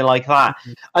or something like that.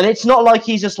 And it's not like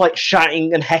he's just like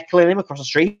shouting and heckling him across the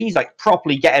street. He's like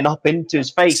properly getting up into his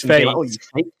face and being like, "Oh, you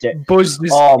faked it." Buzz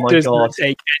does not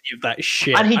take any of that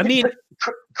shit. And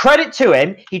credit to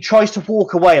him, he tries to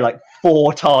walk away like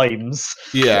 4 times.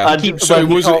 Yeah. So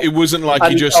it wasn't like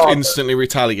he just instantly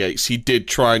retaliates. He did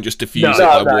try and just defuse it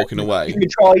by walking away. You could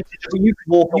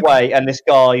walk away, and this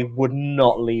guy would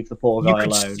not leave the poor guy alone. You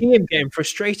could see him getting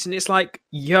frustrated, and it's like,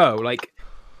 yo, like,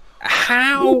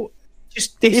 how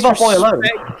just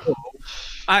disrespectful.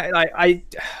 I'm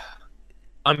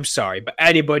sorry, but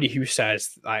anybody who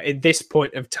says like at this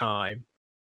point of time,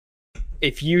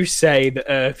 if you say the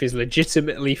Earth is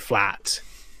legitimately flat,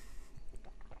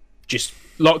 just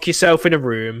lock yourself in a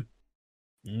room,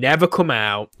 never come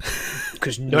out,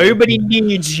 because nobody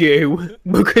needs you,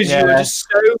 because you're just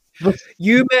so...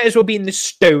 You may as well be in the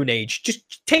Stone Age.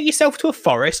 Just take yourself to a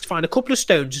forest, find a couple of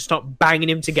stones and start banging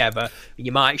them together, and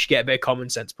you might actually get a bit of common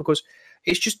sense, because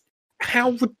it's just,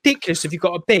 how ridiculous have you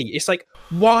got to be? It's like,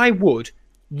 why would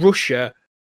Russia,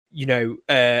 you know,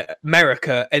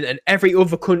 America, and every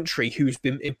other country who's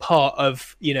been in part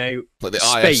of, you know, like the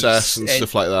space ISS and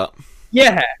stuff like that.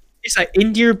 Yeah, it's like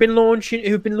India have been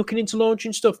looking into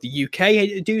launching stuff. The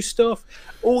UK do stuff.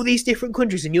 All these different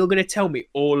countries, and you're going to tell me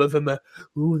all of them are,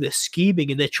 they're scheming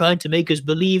and they're trying to make us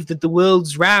believe that the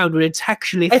world's round when it's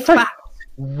actually flat. Like,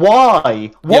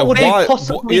 why? What would they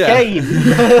possibly gain? Do you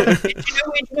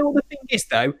know what the thing is,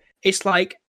 though? It's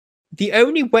like the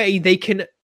only way they can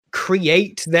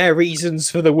create their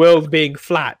reasons for the world being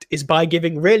flat is by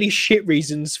giving really shit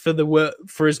reasons for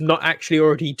for us not actually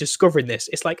already discovering this.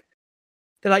 It's like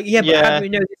they're like, but how do we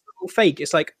know this is all fake?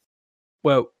 It's like,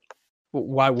 well,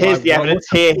 why? Here's the evidence.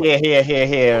 Here.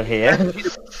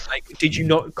 Like, did you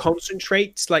not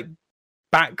concentrate? Like,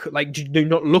 back, like, did you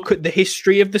not look at the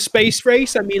history of the space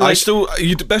race? I mean, like,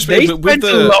 the best they way spent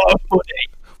a lot of money.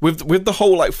 With the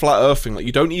whole like flat Earth thing, like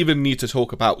you don't even need to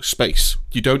talk about space.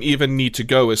 You don't even need to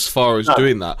go as far as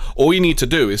doing that. All you need to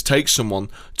do is take someone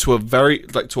to a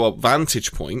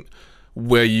vantage point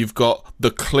where you've got the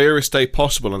clearest day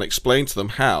possible and explain to them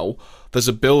how there's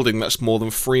a building that's more than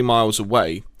 3 miles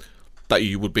away that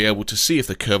you would be able to see if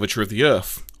the curvature of the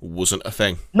Earth wasn't a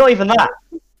thing. Not even that.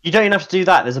 You don't even have to do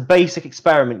that. There's a basic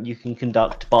experiment you can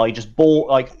conduct by just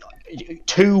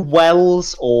 2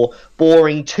 wells or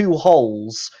boring 2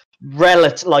 holes,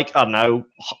 like, I don't know,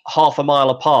 half a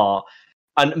mile apart,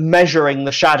 and measuring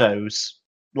the shadows.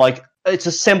 Like, it's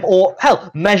a simple, or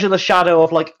hell, measure the shadow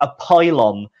of like a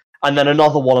pylon and then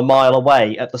another one a mile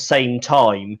away at the same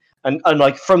time. And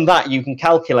like from that you can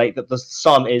calculate that the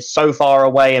sun is so far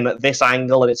away and at this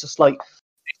angle, and it's just like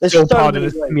there's still so part of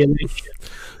the ways. simulation.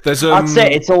 That's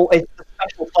it. It's a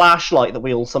special flashlight that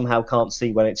we all somehow can't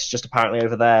see when it's just apparently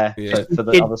over there for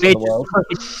the other side of the world.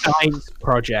 It's a science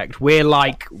project. We're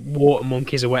like water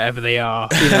monkeys or whatever they are.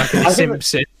 You know, like the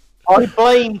Simpsons. I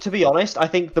blame, to be honest, I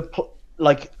think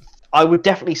I would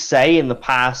definitely say in the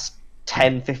past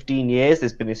 10, 15 years,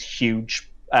 there's been this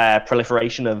huge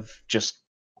proliferation of just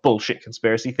bullshit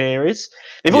conspiracy theories.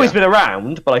 They've always been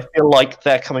around, but I feel like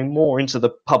they're coming more into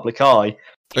the public eye.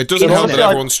 It doesn't help that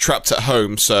everyone's trapped at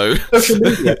home, so... Social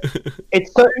media.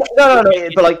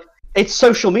 But like, it's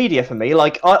social media for me.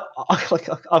 Like,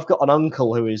 I've got an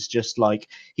uncle who is just like,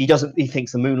 he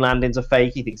thinks the moon landings are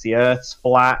fake, he thinks the Earth's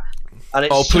flat. And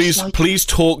it's please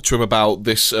talk to him about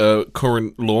this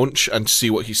current launch and see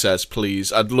what he says,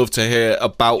 please. I'd love to hear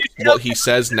about what he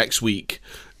says next week.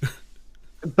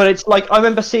 But it's like, I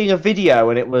remember seeing a video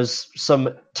and it was some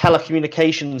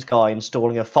telecommunications guy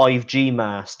installing a 5G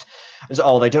mast. It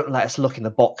was, they don't let us look in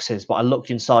the boxes, but I looked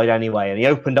inside anyway. And he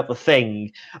opened up the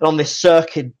thing, and on this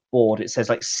circuit board it says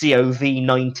like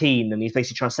COVID-19, and he's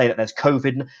basically trying to say that there's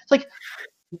COVID. It's like,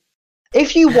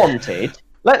 if you wanted,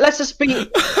 let's just be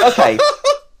okay.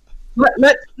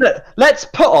 Let's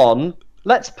put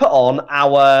on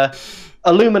our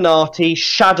Illuminati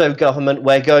shadow government.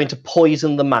 We're going to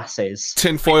poison the masses.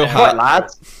 Tinfoil hat, right,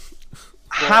 lads.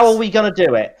 How are we going to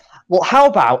do it? Well, how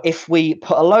about if we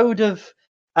put a load of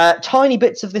tiny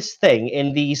bits of this thing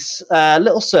in these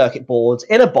little circuit boards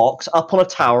in a box up on a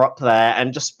tower up there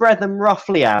and just spread them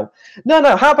roughly out?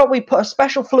 No, how about we put a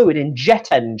special fluid in jet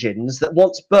engines that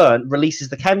once burnt releases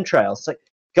the chemtrails? It's like,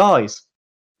 guys,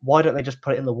 why don't they just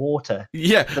put it in the water?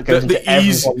 Yeah, that goes into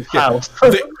everyone's house.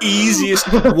 The easiest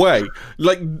way.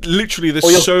 Like, literally,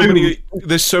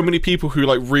 there's so many people who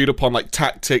like read up on like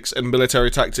tactics and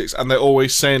military tactics, and they're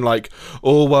always saying like,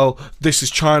 oh well, this is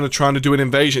China trying to do an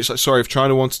invasion. It's like, sorry, if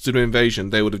China wanted to do an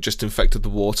invasion, they would have just infected the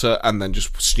water and then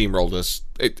just steamrolled us.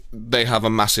 They have a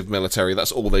massive military.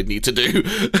 That's all they need to do.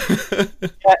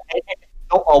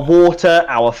 Our water,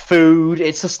 our food.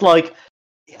 It's just like,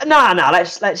 nah.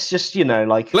 Let's just,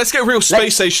 like, let's get real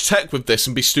space age tech with this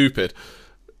and be stupid.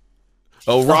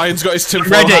 Oh, Ryan's got his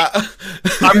tinfoil hat.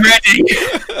 I'm ready.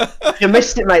 You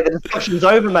missed it, mate. The discussion's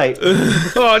over, mate.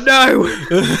 Oh no!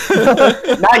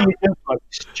 Now you just look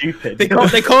stupid. They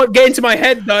can't get into my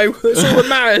head though. That's all that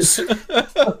matters.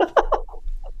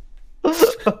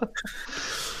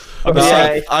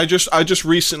 Okay. I just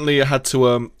recently had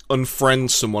to unfriend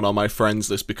someone on my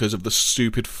friends list because of the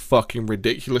stupid fucking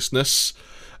ridiculousness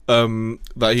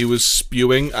that he was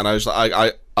spewing, and I was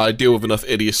like, I deal with enough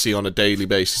idiocy on a daily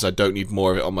basis. I don't need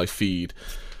more of it on my feed.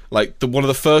 Like, one of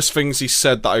the first things he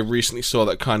said that I recently saw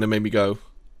that kind of made me go,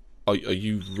 are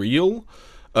you real?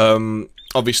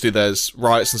 obviously there's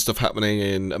riots and stuff happening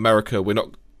in America. We're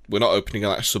not opening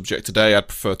that subject today. I'd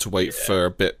prefer to wait for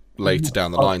a bit later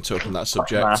down the line to open that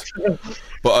subject.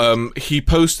 But he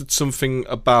posted something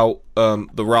about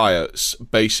the riots.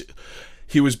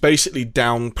 He was basically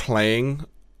downplaying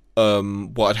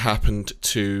what had happened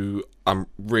to. I'm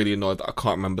really annoyed that I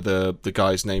can't remember the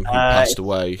guy's name who passed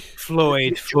away.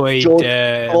 Floyd.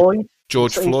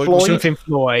 George Floyd. Something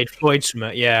Floyd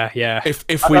Smith. Yeah.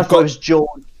 If we've got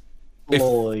George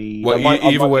Floyd,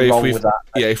 either way,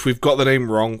 if we've got the name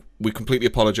wrong, we completely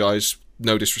apologise.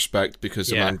 No disrespect, because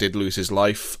the man did lose his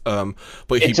life. But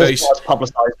he basically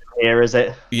publicised here, is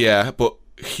it? Yeah, but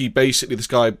he basically, this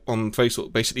guy on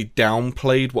Facebook basically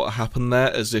downplayed what happened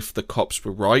there as if the cops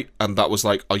were right, and that was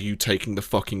like, are you taking the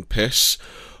fucking piss?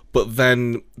 But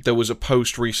then there was a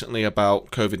post recently about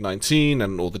COVID-19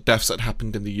 and all the deaths that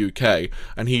happened in the UK,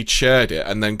 and he'd shared it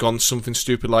and then gone something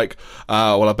stupid like,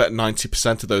 well, I bet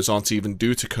 90% of those aren't even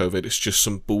due to COVID, it's just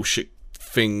some bullshit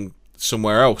thing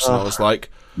somewhere else. And I was like,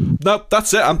 no,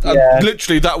 that's it. I'm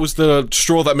literally, that was the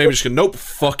straw that made me just go, nope,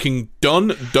 fucking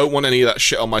done. Don't want any of that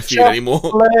shit on my feed anymore.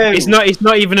 It's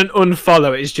not even an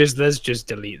unfollow. It's just, let's just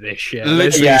delete this shit.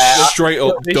 Literally straight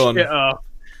up done.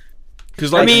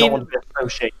 Because I mean,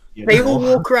 they all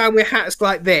walk around with hats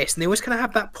like this, and they always kind of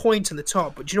have that point on the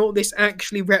top. But do you know what this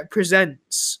actually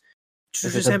represents? It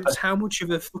represents how much of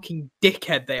a fucking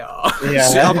dickhead they are. Yeah.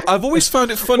 See, I've always found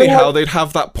it funny how they'd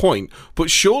have that point, but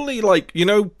surely, like, you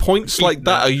know, points like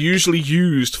that are usually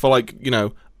used for, like, you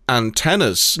know,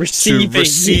 antennas to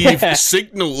receive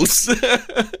signals.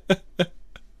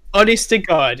 Honest to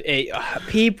God,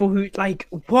 people who like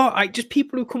what? Just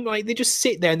people who come like they just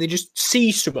sit there and they just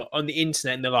see something on the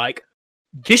internet and they're like,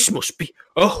 "This must be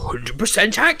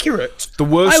 100% accurate." The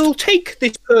worst. I will take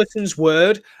this person's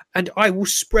word and I will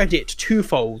spread it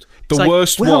twofold. The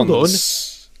worst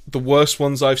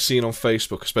ones I've seen on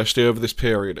Facebook, especially over this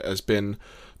period, has been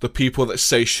the people that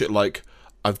say shit like,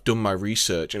 I've done my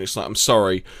research, and it's like, I'm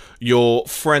sorry, your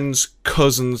friend's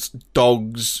cousin's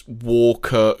dog's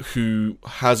walker who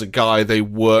has a guy they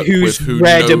work with who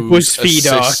read a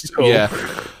BuzzFeed article. Yeah,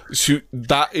 so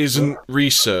that isn't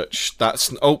research.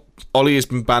 That's Ollie has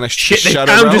been banished. Shit, they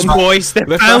found us, boys.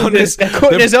 They found us. They're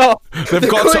cutting us off. They've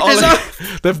got to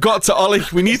Ollie. They've got to Ollie.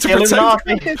 We need to protect.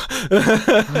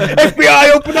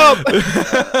 FBI, open up!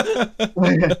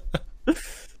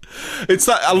 It's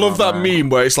that I love that meme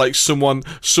where it's like someone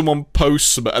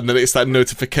posts something and then it's that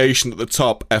notification at the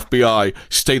top, FBI,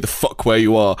 stay the fuck where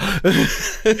you are.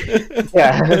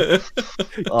 Yeah.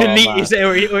 Delete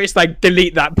or it's like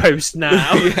delete that post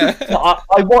now. Yeah.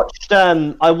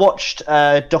 I watched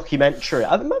a documentary,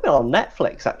 maybe on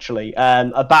Netflix actually,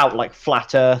 about like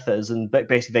flat earthers, and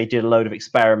basically they did a load of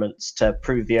experiments to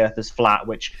prove the earth is flat,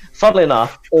 which funnily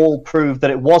enough all proved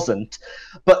that it wasn't.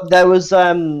 But there was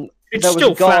It's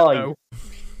still flat, though.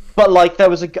 But like there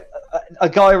was a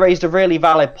guy raised a really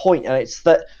valid point, and it's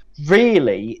that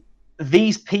really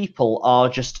these people are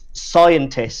just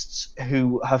scientists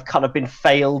who have kind of been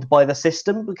failed by the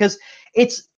system, because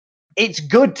it's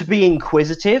good to be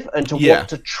inquisitive and to want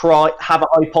to have a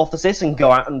hypothesis and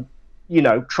go out and, you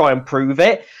know, try and prove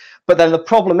it. But then the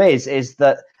problem is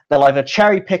that they'll either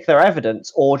cherry pick their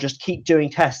evidence or just keep doing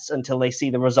tests until they see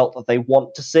the result that they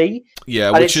want to see. Yeah,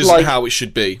 and which isn't how it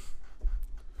should be.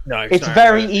 No, it's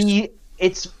very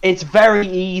it's very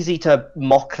easy to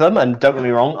mock them, and don't get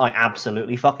me wrong, I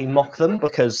absolutely fucking mock them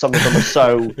because some of them are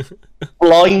so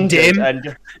blinded,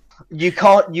 and you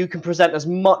can present as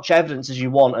much evidence as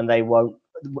you want and they won't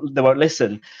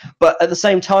listen. But at the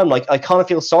same time, like, I kind of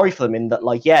feel sorry for them in that,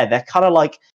 like, yeah, they're kind of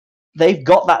like, they've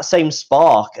got that same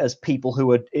spark as people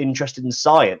who are interested in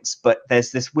science, but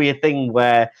there's this weird thing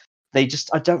where I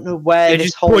don't know where they're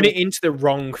just putting it into the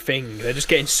wrong thing. They're just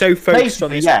getting so focused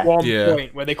on this one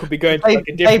point where they could be going to like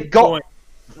a different point.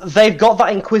 They've got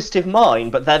that inquisitive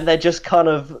mind, but then they're just kind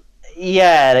of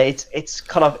it's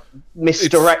kind of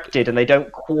misdirected, and they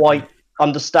don't quite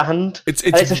understand. It's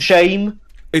a shame.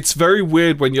 It's very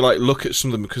weird when you like look at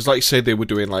some of them, because like you say, they were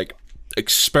doing like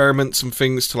experiments and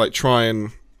things to like try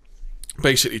and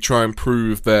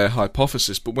prove their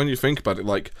hypothesis. But when you think about it,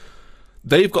 like,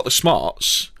 they've got the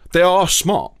smarts. They are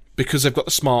smart because they've got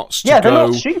the smarts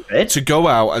to go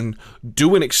out and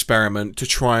do an experiment to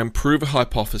try and prove a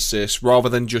hypothesis, rather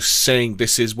than just saying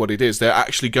this is what it is. They're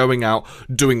actually going out,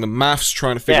 doing the maths,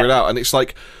 trying to figure it out. And it's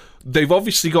like, they've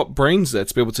obviously got brains there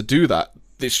to be able to do that.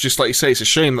 It's just like you say, it's a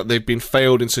shame that they've been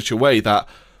failed in such a way that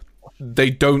they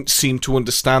don't seem to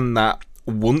understand that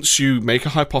once you make a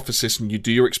hypothesis and you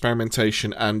do your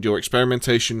experimentation and your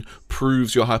experimentation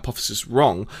proves your hypothesis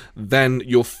wrong, then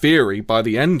your theory, by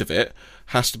the end of it,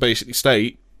 has to basically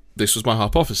state this was my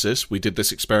hypothesis. We did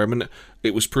this experiment.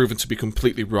 It was proven to be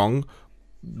completely wrong.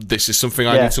 This is something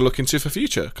I need to look into for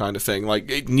future, kind of thing. Like,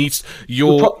 it needs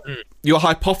your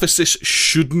hypothesis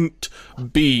shouldn't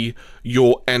be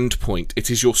your end point. It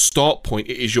is your start point.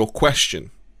 It is your question.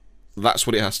 That's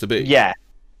what it has to be. Yeah.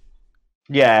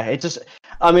 Yeah, it just...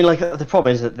 I mean, like, the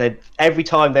problem is that every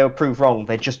time they were proved wrong,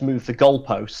 they just move the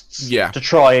goalposts to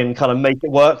try and kind of make it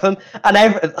work for them. And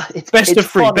it's best of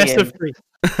three.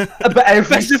 But every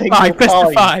best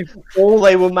of five. All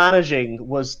they were managing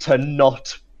was to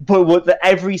not... But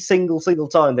every single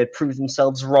time they'd prove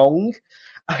themselves wrong.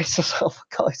 I just, oh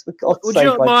my God, for God's sake.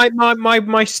 You know,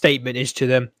 my statement is to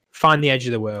them, find the edge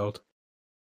of the world.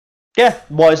 Yeah,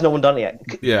 why has no one done it yet?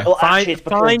 Yeah. Well, find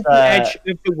the edge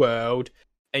of the world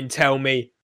and tell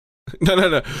me.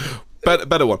 No.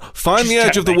 Better one. Find the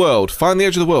edge of the world. Find the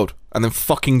edge of the world, and then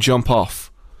fucking jump off.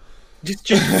 Just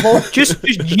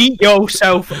yeet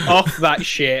yourself off that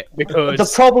shit, because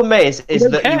the problem is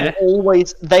that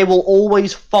they will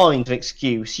always find an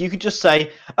excuse. You could just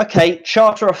say, okay,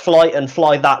 charter a flight and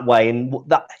fly that way, and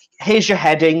here's your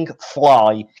heading,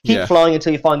 fly. Keep flying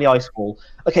until you find the ice wall.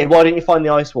 Okay, why didn't you find the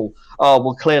ice wall? Oh,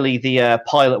 well, clearly the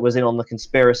pilot was in on the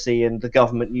conspiracy, and the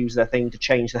government used their thing to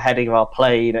change the heading of our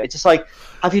plane. It's just like,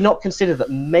 have you not considered that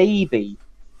maybe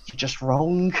you're just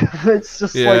wrong? It's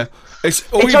just like...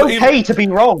 It's okay to be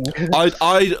wrong.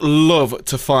 I'd love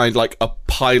to find like a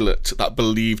pilot that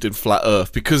believed in flat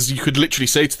Earth, because you could literally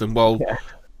say to them, well,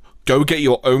 go get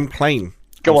your own plane.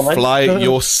 Go on, fly it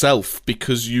yourself,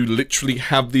 because you literally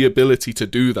have the ability to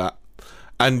do that.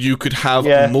 And you could have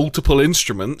multiple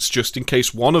instruments just in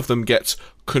case one of them gets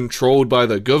controlled by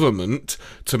the government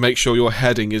to make sure your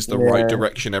heading is the right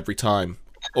direction every time.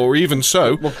 Or even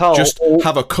so, just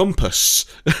have a compass.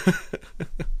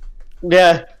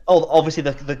 Yeah. Oh, obviously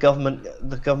the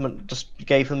government just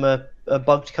gave them a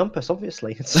bugged compass.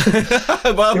 Obviously,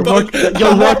 you're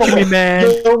watching me,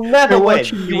 man. You'll never win.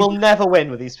 You will never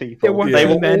win with these people. They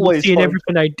will always seeing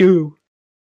everything I do.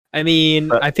 I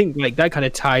mean, I think like that kind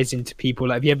of ties into people.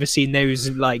 Like, have you ever seen those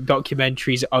like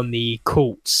documentaries on the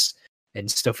cults and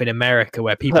stuff in America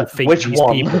where people think these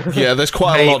people? Yeah, there's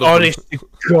quite a lot of honest them.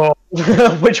 To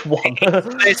God. Which one?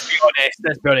 Let's be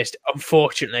honest.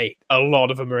 Unfortunately, a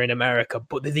lot of them are in America,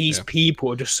 but these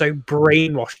people are just so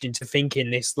brainwashed into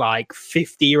thinking this like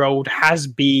 50-year-old has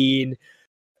been.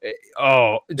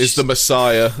 Is the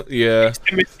Messiah? Yeah, it's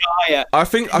the Messiah. I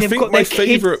think my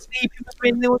favorite.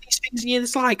 All these things, and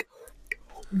it's like,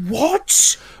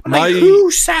 what? Like, who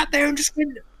sat there and just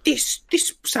went, This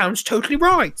sounds totally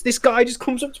right. This guy just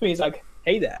comes up to me. He's like,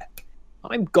 "Hey there,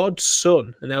 I'm God's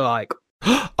son," and they're like,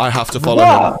 "I have to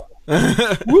follow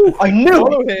him." Woo, I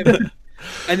knew him.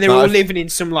 And they're all living in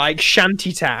some like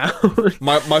shanty town.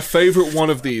 my favorite one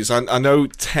of these. I know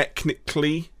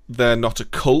technically they're not a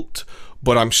cult,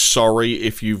 but I'm sorry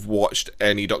if you've watched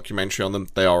any documentary on them.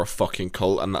 They are a fucking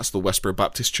cult, and that's the Westboro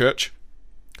Baptist Church.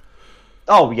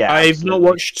 Oh yeah, I've not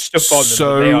watched stuff on them.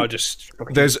 So they are just.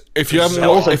 If you haven't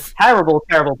watched, terrible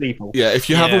people. Yeah, if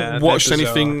you haven't watched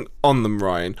anything on them,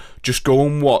 Ryan, just go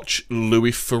and watch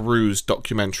Louis Theroux's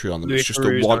documentary on them. It's just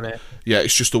a one. Yeah,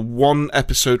 it's just a one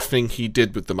episode thing he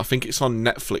did with them. I think it's on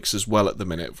Netflix as well at the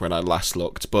minute when I last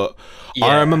looked. But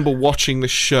I remember watching the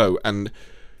show and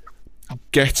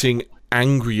getting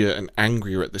angrier and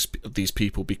angrier at these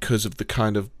people because of the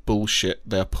kind of bullshit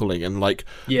they're pulling, and like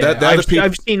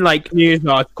I've seen like news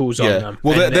articles on them.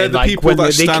 Well, they're the people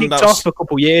that stand out. They kicked off a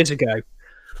couple years ago.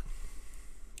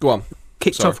 Go on.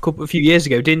 Kicked off a few years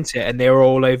ago, didn't it? And they were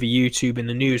all over YouTube in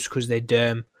the news because they'd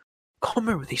can't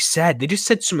remember what they said. They just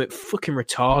said something fucking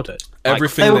retarded.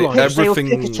 Everything. They were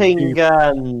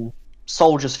picketing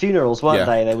soldiers' funerals, weren't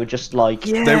they? They were just like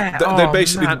they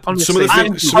basically some of the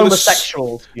things,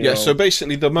 homosexuals. Yeah, so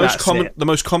basically the most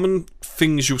common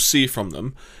things you'll see from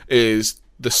them is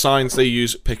the signs they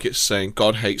use at pickets saying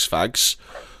 "God hates fags,"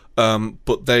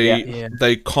 but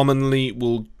they commonly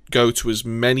will go to as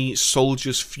many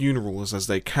soldiers' funerals as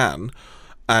they can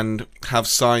and have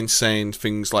signs saying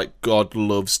things like "God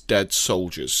loves dead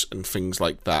soldiers" and things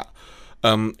like that.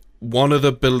 One of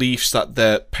the beliefs that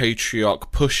their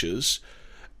patriarch pushes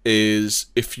is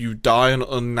if you die an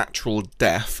unnatural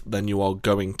death, then you are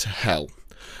going to hell.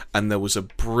 And there was a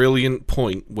brilliant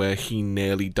point where he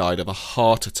nearly died of a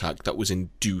heart attack that was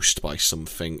induced by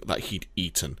something that he'd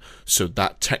eaten. So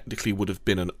that technically would have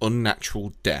been an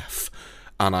unnatural death.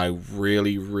 And I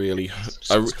really, really,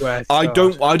 I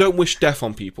don't wish death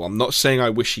on people. I'm not saying I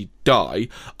wish he'd die.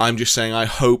 I'm just saying I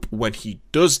hope when he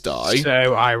does die,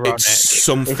 so ironic, it's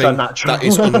something that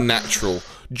is unnatural.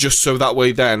 Just so that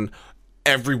way, then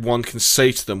everyone can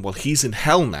say to them, "Well, he's in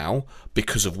hell now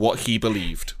because of what he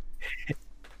believed."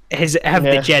 Have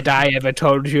the Jedi ever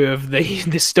told you of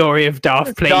the story of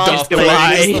Darth Plagueis the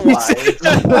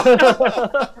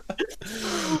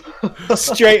Wise?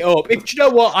 Straight up. Do you know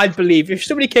what I'd believe? If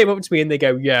somebody came up to me and they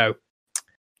go, "Yo,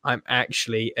 I'm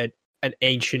actually an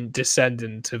ancient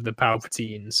descendant of the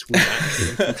Palpatines,"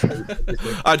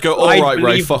 I'd go, "All right,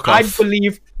 Ray, fuck off."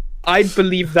 I'd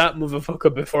believe that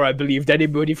motherfucker before I believed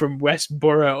anybody from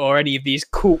Westboro or any of these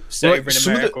cults over in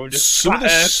America, or just flat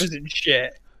earthers and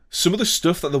shit. Some of the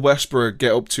stuff that the Westboro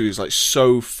get up to is like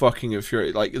so fucking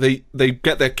infuriating. Like they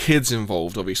get their kids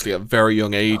involved, obviously, at very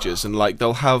young ages, and like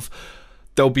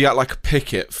they'll be at like a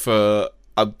picket for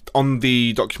on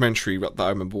the documentary that I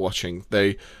remember watching.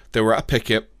 They were at a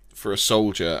picket for a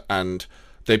soldier, and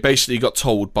they basically got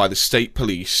told by the state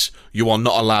police, "You are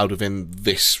not allowed within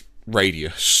this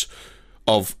radius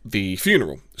of the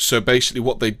funeral." So basically,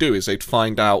 what they'd do is they'd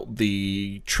find out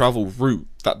the travel route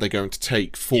that they're going to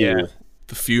take for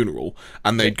the funeral,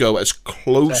 and they'd go as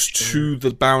close to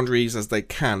the boundaries as they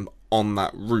can on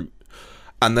that route,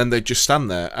 and then they'd just stand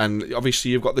there, and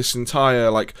obviously you've got this entire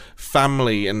like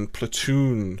family and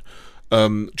platoon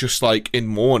just like in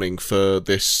mourning for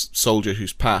this soldier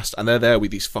who's passed, and they're there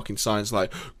with these fucking signs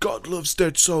like "God loves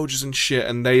dead soldiers" and shit,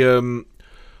 and they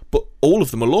but all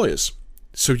of them are lawyers,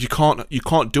 so you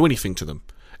can't do anything to them.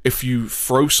 If you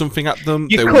throw something at them,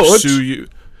 they will sue you.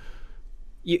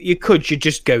 You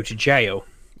just go to jail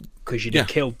because you'd have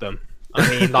killed them. I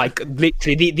mean, like,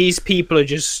 literally, these people are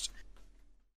just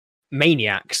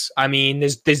maniacs. I mean,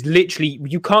 there's literally,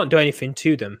 you can't do anything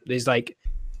to them. There's like,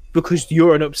 because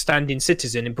you're an upstanding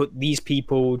citizen, but these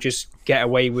people just get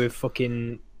away with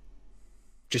fucking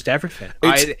just everything.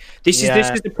 This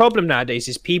is the problem nowadays.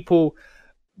 Is people.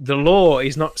 The law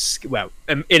is not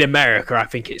in America. I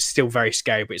think it's still very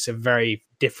scary, but it's a very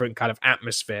different kind of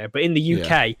atmosphere. But in the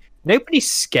UK,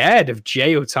 nobody's scared of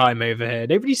jail time over here.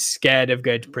 Nobody's scared of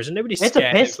going to prison. Nobody's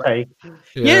scared. It's a piss take.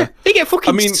 Yeah, they get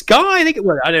fucking Sky. They get,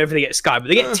 well, I don't know if they get Sky, but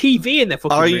they get TV in their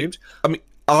fucking rooms. I mean,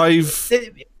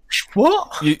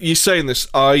 what? You're saying this?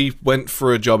 I went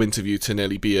for a job interview to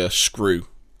nearly be a screw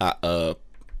at a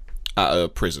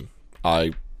prison.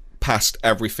 I passed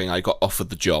everything. I got offered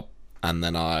the job. And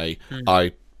then I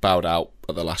bowed out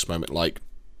at the last moment, like,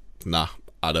 nah,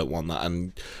 I don't want that.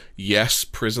 And yes,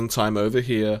 prison time over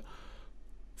here,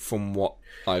 from what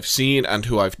I've seen and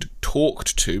who I've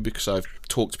talked to, because I've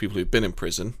talked to people who've been in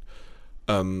prison,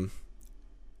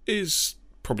 is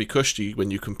probably cushy when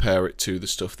you compare it to the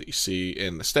stuff that you see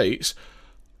in the States.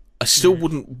 I still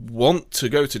wouldn't want to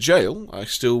go to jail. I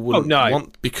still wouldn't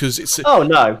want, because it's the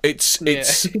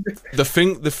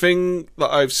thing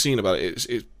that I've seen about it is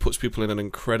it puts people in an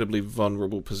incredibly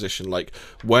vulnerable position. Like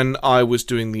when I was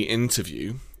doing the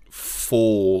interview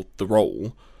for the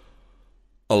role,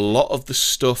 a lot of the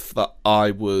stuff that I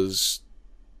was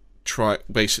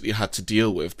basically had to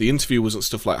deal with, the interview wasn't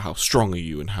stuff like how strong are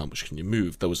you and how much can you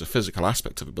move. There was a physical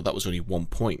aspect of it, but that was only 1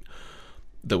 point.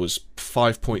 There was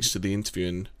 5 points to the interview,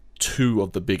 and 2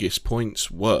 of the biggest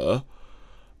points were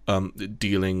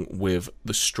dealing with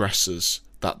the stresses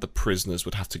that the prisoners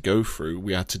would have to go through.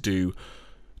 We had to do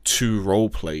 2 role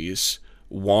plays,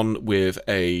 one with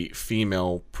a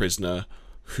female prisoner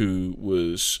who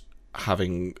was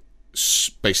having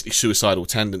basically suicidal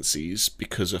tendencies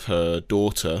because of her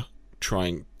daughter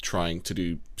trying to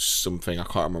do something, I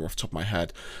can't remember off the top of my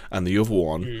head, and the other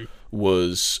one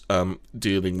was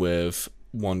dealing with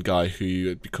one guy who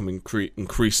had become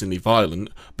increasingly violent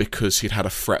because he'd had a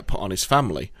threat put on his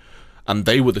family, and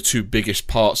they were the 2 biggest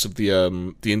parts of the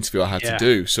interview I had to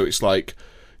do. So it's like,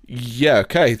 yeah,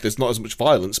 okay, there's not as much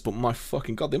violence, but my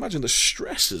fucking god, imagine the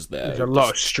stresses there. There's a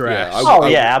lot of stress.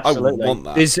 Absolutely. I would want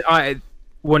that.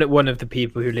 One of the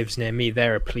people who lives near me,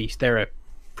 they're a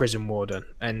prison warden,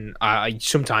 and I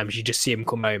sometimes you just see him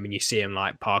come home and you see him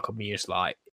like park up and you're just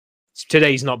like,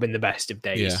 today's not been the best of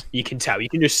days. Yeah. You can tell, you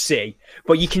can just see,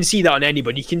 but you can see that on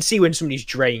anybody. You can see when somebody's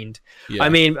drained. Yeah. I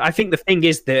mean, I think the thing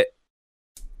is that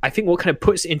I think what kind of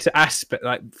puts it into aspect,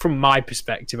 like from my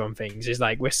perspective on things, is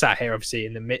like we're sat here obviously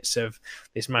in the midst of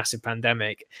this massive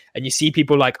pandemic, and you see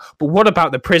people like, but what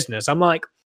about the prisoners? I'm like,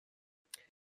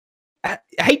 I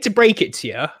hate to break it to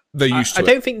you. They're used to it.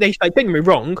 I don't think they, like, don't get me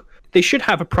wrong, they should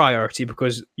have a priority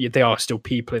because they are still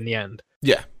people in the end.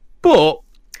 Yeah. But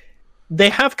they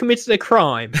have committed a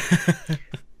crime.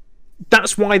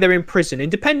 That's why they're in prison. And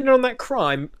depending on that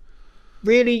crime,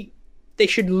 really, they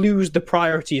should lose the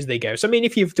priority as they go. So, I mean,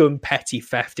 if you've done petty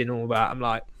theft and all that, I'm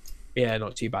like, yeah,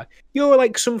 not too bad. You're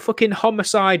like some fucking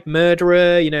homicide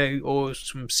murderer, or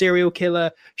some serial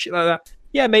killer, shit like that.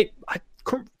 Yeah, mate, I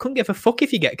couldn't give a fuck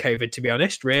if you get COVID, to be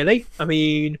honest, really. I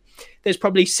mean, there's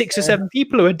probably 6 or 7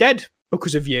 people who are dead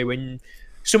because of you, and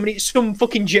some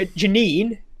fucking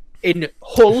Janine in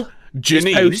Hull is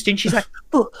posting. She's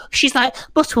like,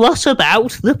 but what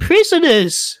about the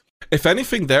prisoners? If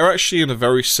anything, they're actually in a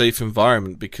very safe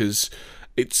environment because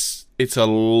it's a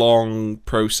long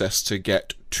process to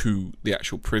get to the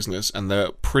actual prisoners, and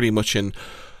they're pretty much in,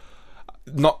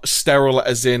 not sterile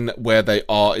as in where they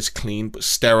are is clean, but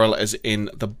sterile as in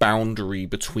the boundary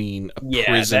between a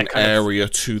prison area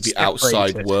to the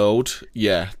outside world.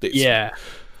 Yeah.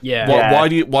 Why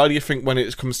do you think when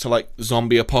it comes to like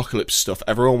zombie apocalypse stuff,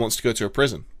 everyone wants to go to a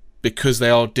prison? Because they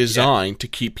are designed to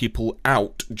keep people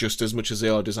out just as much as they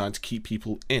are designed to keep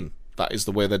people in. That is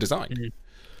the way they're designed.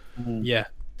 Yeah.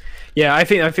 Yeah, I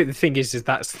think the thing is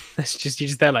that's just, you're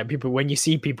just there like people, when you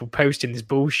see people posting this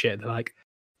bullshit, they're like,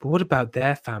 but what about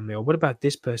their family, or what about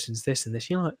this person's this and this?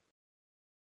 You're like, what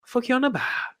the fuck you on about?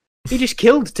 He just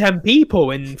killed 10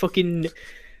 people and fucking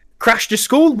crashed a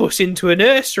school bus into a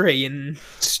nursery and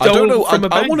stole from a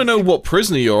bank. I want to know what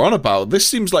prisoner you're on about. This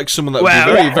seems like someone that would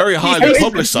be very, very highly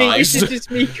publicised.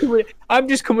 I'm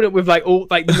just coming up with like all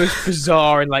like the most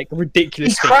bizarre and like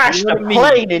ridiculous. He crashed a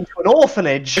plane into an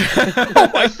orphanage.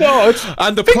 Oh my god!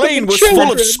 And the plane was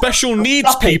full of special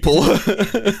needs people.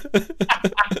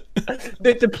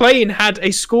 The plane had a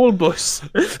school bus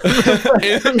in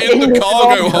the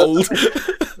cargo hold.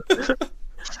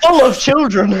 Full of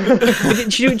children.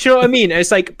 Do you know what I mean?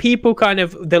 It's like people kind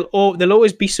of there'll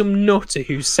always be some nutter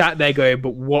who's sat there going,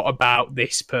 but what about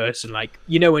this person? Like,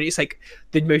 you know, when it's like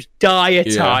the most dire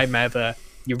time ever,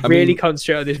 you really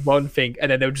concentrate on this one thing, and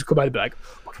then they'll just come out and be like,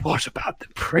 but what about the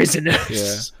prisoners?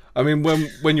 Yeah. I mean,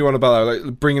 when you're on about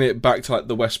like bringing it back to like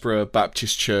the Westboro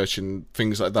Baptist Church and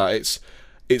things like that,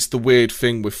 it's the weird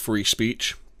thing with free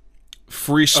speech.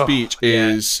 Free speech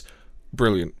is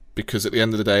brilliant because at the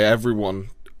end of the day, everyone.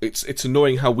 It's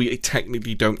annoying how we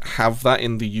technically don't have that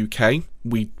in the UK.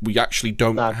 We actually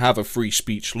don't have a free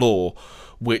speech law,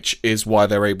 which is why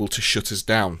they're able to shut us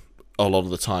down a lot of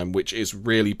the time, which is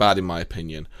really bad in my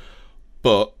opinion.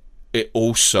 But it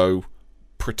also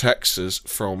protects us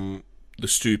from the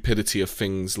stupidity of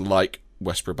things like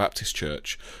Westboro Baptist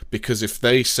Church, because if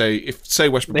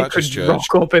Westboro Baptist Church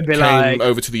came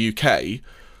over to the UK,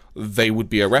 they would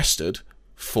be arrested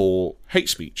for hate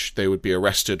speech. They would be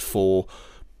arrested for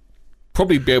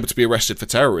probably be able to be arrested for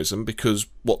terrorism, because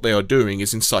what they are doing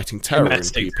is inciting terror in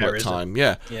people at time.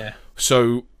 Yeah.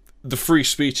 So the free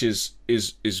speech is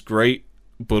great,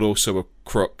 but also a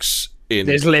crux in.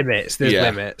 There's limits.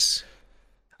 Limits.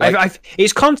 Like,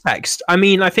 it's context. I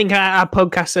mean, I think our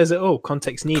podcast says it all.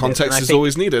 Context needed. Context is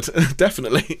always needed.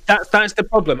 Definitely. That's the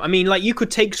problem. I mean, like, you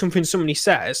could take something somebody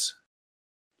says,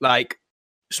 like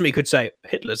somebody could say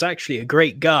Hitler's actually a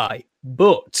great guy,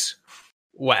 but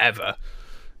whatever.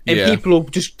 And people will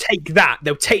just take that.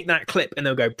 They'll take that clip and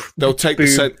they'll go. They'll take the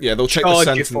sentence.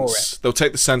 They'll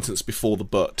take the sentence before the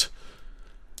but.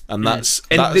 And that's.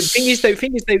 The thing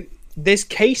is though, there's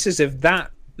cases of that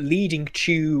leading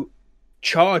to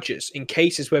charges in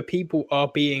cases where people are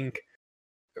being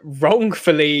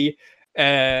wrongfully,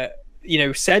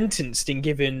 sentenced and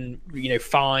given,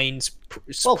 fines,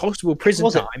 possible prison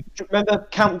time. Do you remember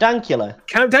Count Dankula?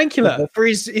 Count Dankula for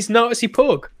his Nazi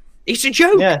pug. It's a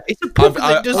joke. Yeah. It's a pug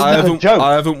that doesn't.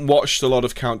 I haven't watched a lot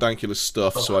of Count Dankula's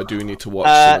stuff, so I do need to watch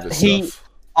some of his stuff.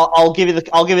 I'll give you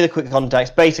the quick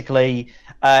context. Basically,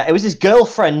 it was his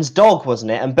girlfriend's dog,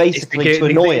 wasn't it? And basically, to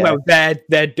annoy her.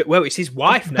 Well, it's his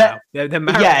wife now. They're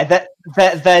married. Yeah,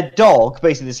 their dog,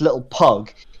 basically this little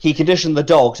pug. He conditioned the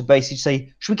dog to basically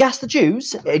say, "Should we gas the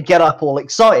Jews?" It'd get up all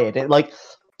excited.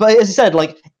 But as he said,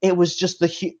 it was just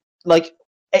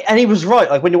and he was right.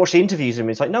 Like when you watch the interviews with him,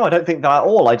 it's like, no, I don't think that at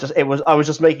all. I was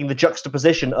just making the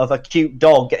juxtaposition of a cute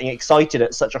dog getting excited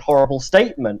at such a horrible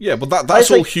statement. Yeah, but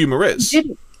that's all humour is. That's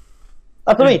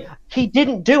what I mean. He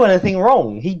didn't do anything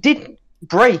wrong. He didn't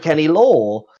break any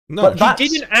law. No, but he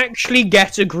didn't actually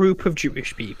get a group of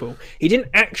Jewish people. He didn't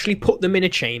actually put them in a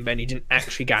chamber, and he didn't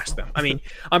actually gas them. I mean,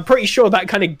 I'm pretty sure that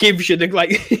kind of gives you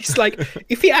it's like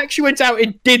if he actually went out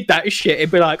and did that shit,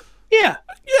 it'd be like, yeah,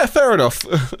 fair enough.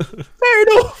 Fair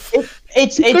enough.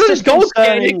 It's just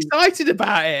getting excited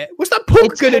about it. What's that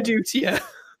pug gonna do to you?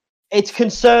 It's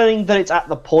concerning that it's at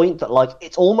the point that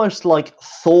it's almost like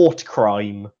thought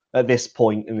crime at this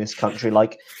point in this country.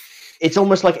 It's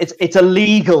almost like it's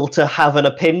illegal to have an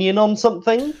opinion on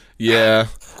something. Yeah,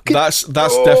 that's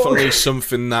definitely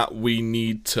something that we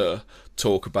need to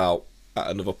talk about at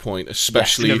another point,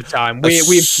 especially another time.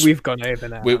 We've gone over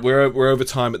now. We're over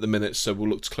time at the minute, so we'll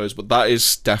look to close. But that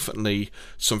is definitely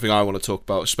something I want to talk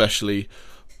about, especially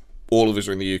all of us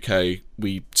are in the UK.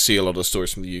 We see a lot of the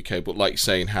stories from the UK, but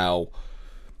saying how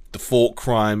the thought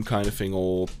crime kind of thing,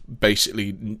 or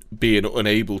basically being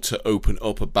unable to open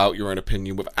up about your own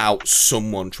opinion without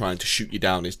someone trying to shoot you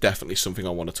down is definitely something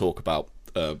I want to talk about.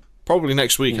 Probably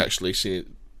next week, actually. See,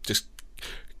 just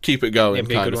keep it going,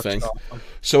 kind of thing.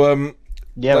 So,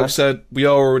 like I said, we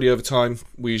are already over time.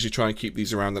 We usually try and keep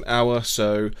these around an hour,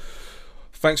 so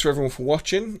thanks for everyone for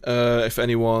watching. If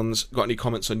anyone's got any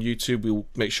comments on YouTube, we'll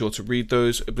make sure to read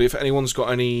those. But if anyone's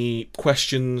got any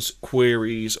questions,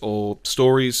 queries, or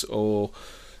stories, or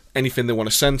anything they want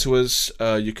to send to us,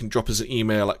 you can drop us an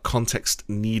email at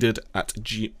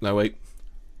contextneeded@. No, wait.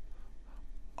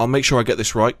 I'll make sure I get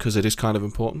this right, because it is kind of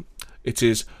important. It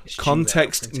is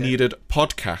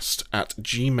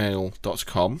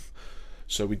contextneededpodcast@gmail.com.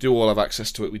 So we do all have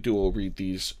access to it. We do all read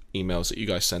these emails that you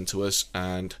guys send to us,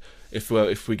 and if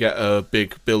we get a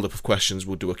big build-up of questions,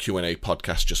 we'll do a Q&A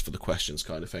podcast just for the questions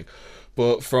kind of thing.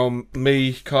 But from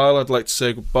me, Kyle, I'd like to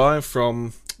say goodbye.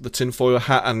 From the tinfoil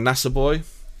hat and NASA boy.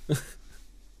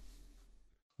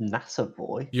 NASA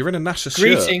boy? You're in a NASA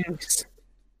shirt.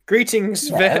 Greetings,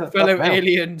 fellow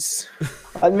aliens.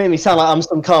 That made me sound like I'm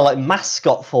some kind of like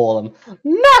mascot for them.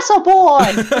 NASA boy!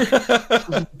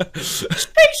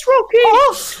 Space Rocky!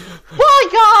 Oh,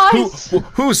 hi guys!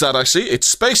 Who's that I see?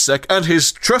 It's SpaceX and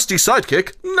his trusty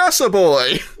sidekick, NASA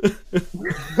boy!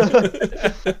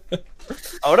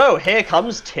 Oh no, here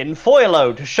comes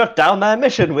Tinfoilo to shut down their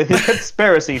mission with his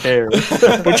conspiracy theories.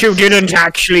 But you didn't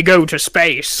actually go to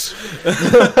space.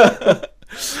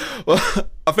 Well,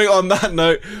 I think on that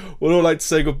note, we'd all like to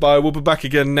say goodbye. We'll be back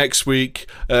again next week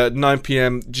at 9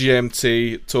 PM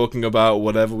GMT, talking about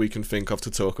whatever we can think of to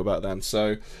talk about then.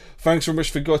 So, thanks very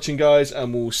much for watching, guys,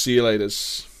 and we'll see you later.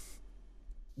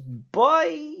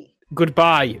 Bye!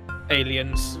 Goodbye,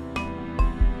 aliens.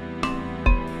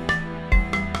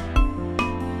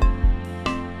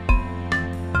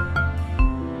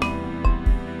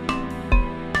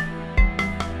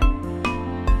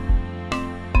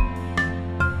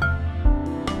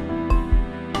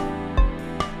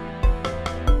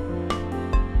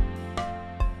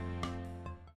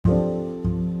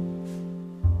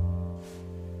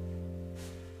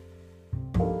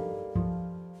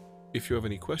 If you have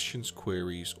any questions,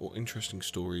 queries, or interesting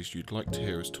stories you'd like to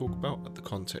hear us talk about at the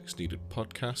Context Needed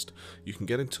podcast, you can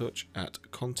get in touch at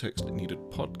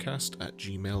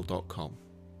contextneededpodcast@gmail.com.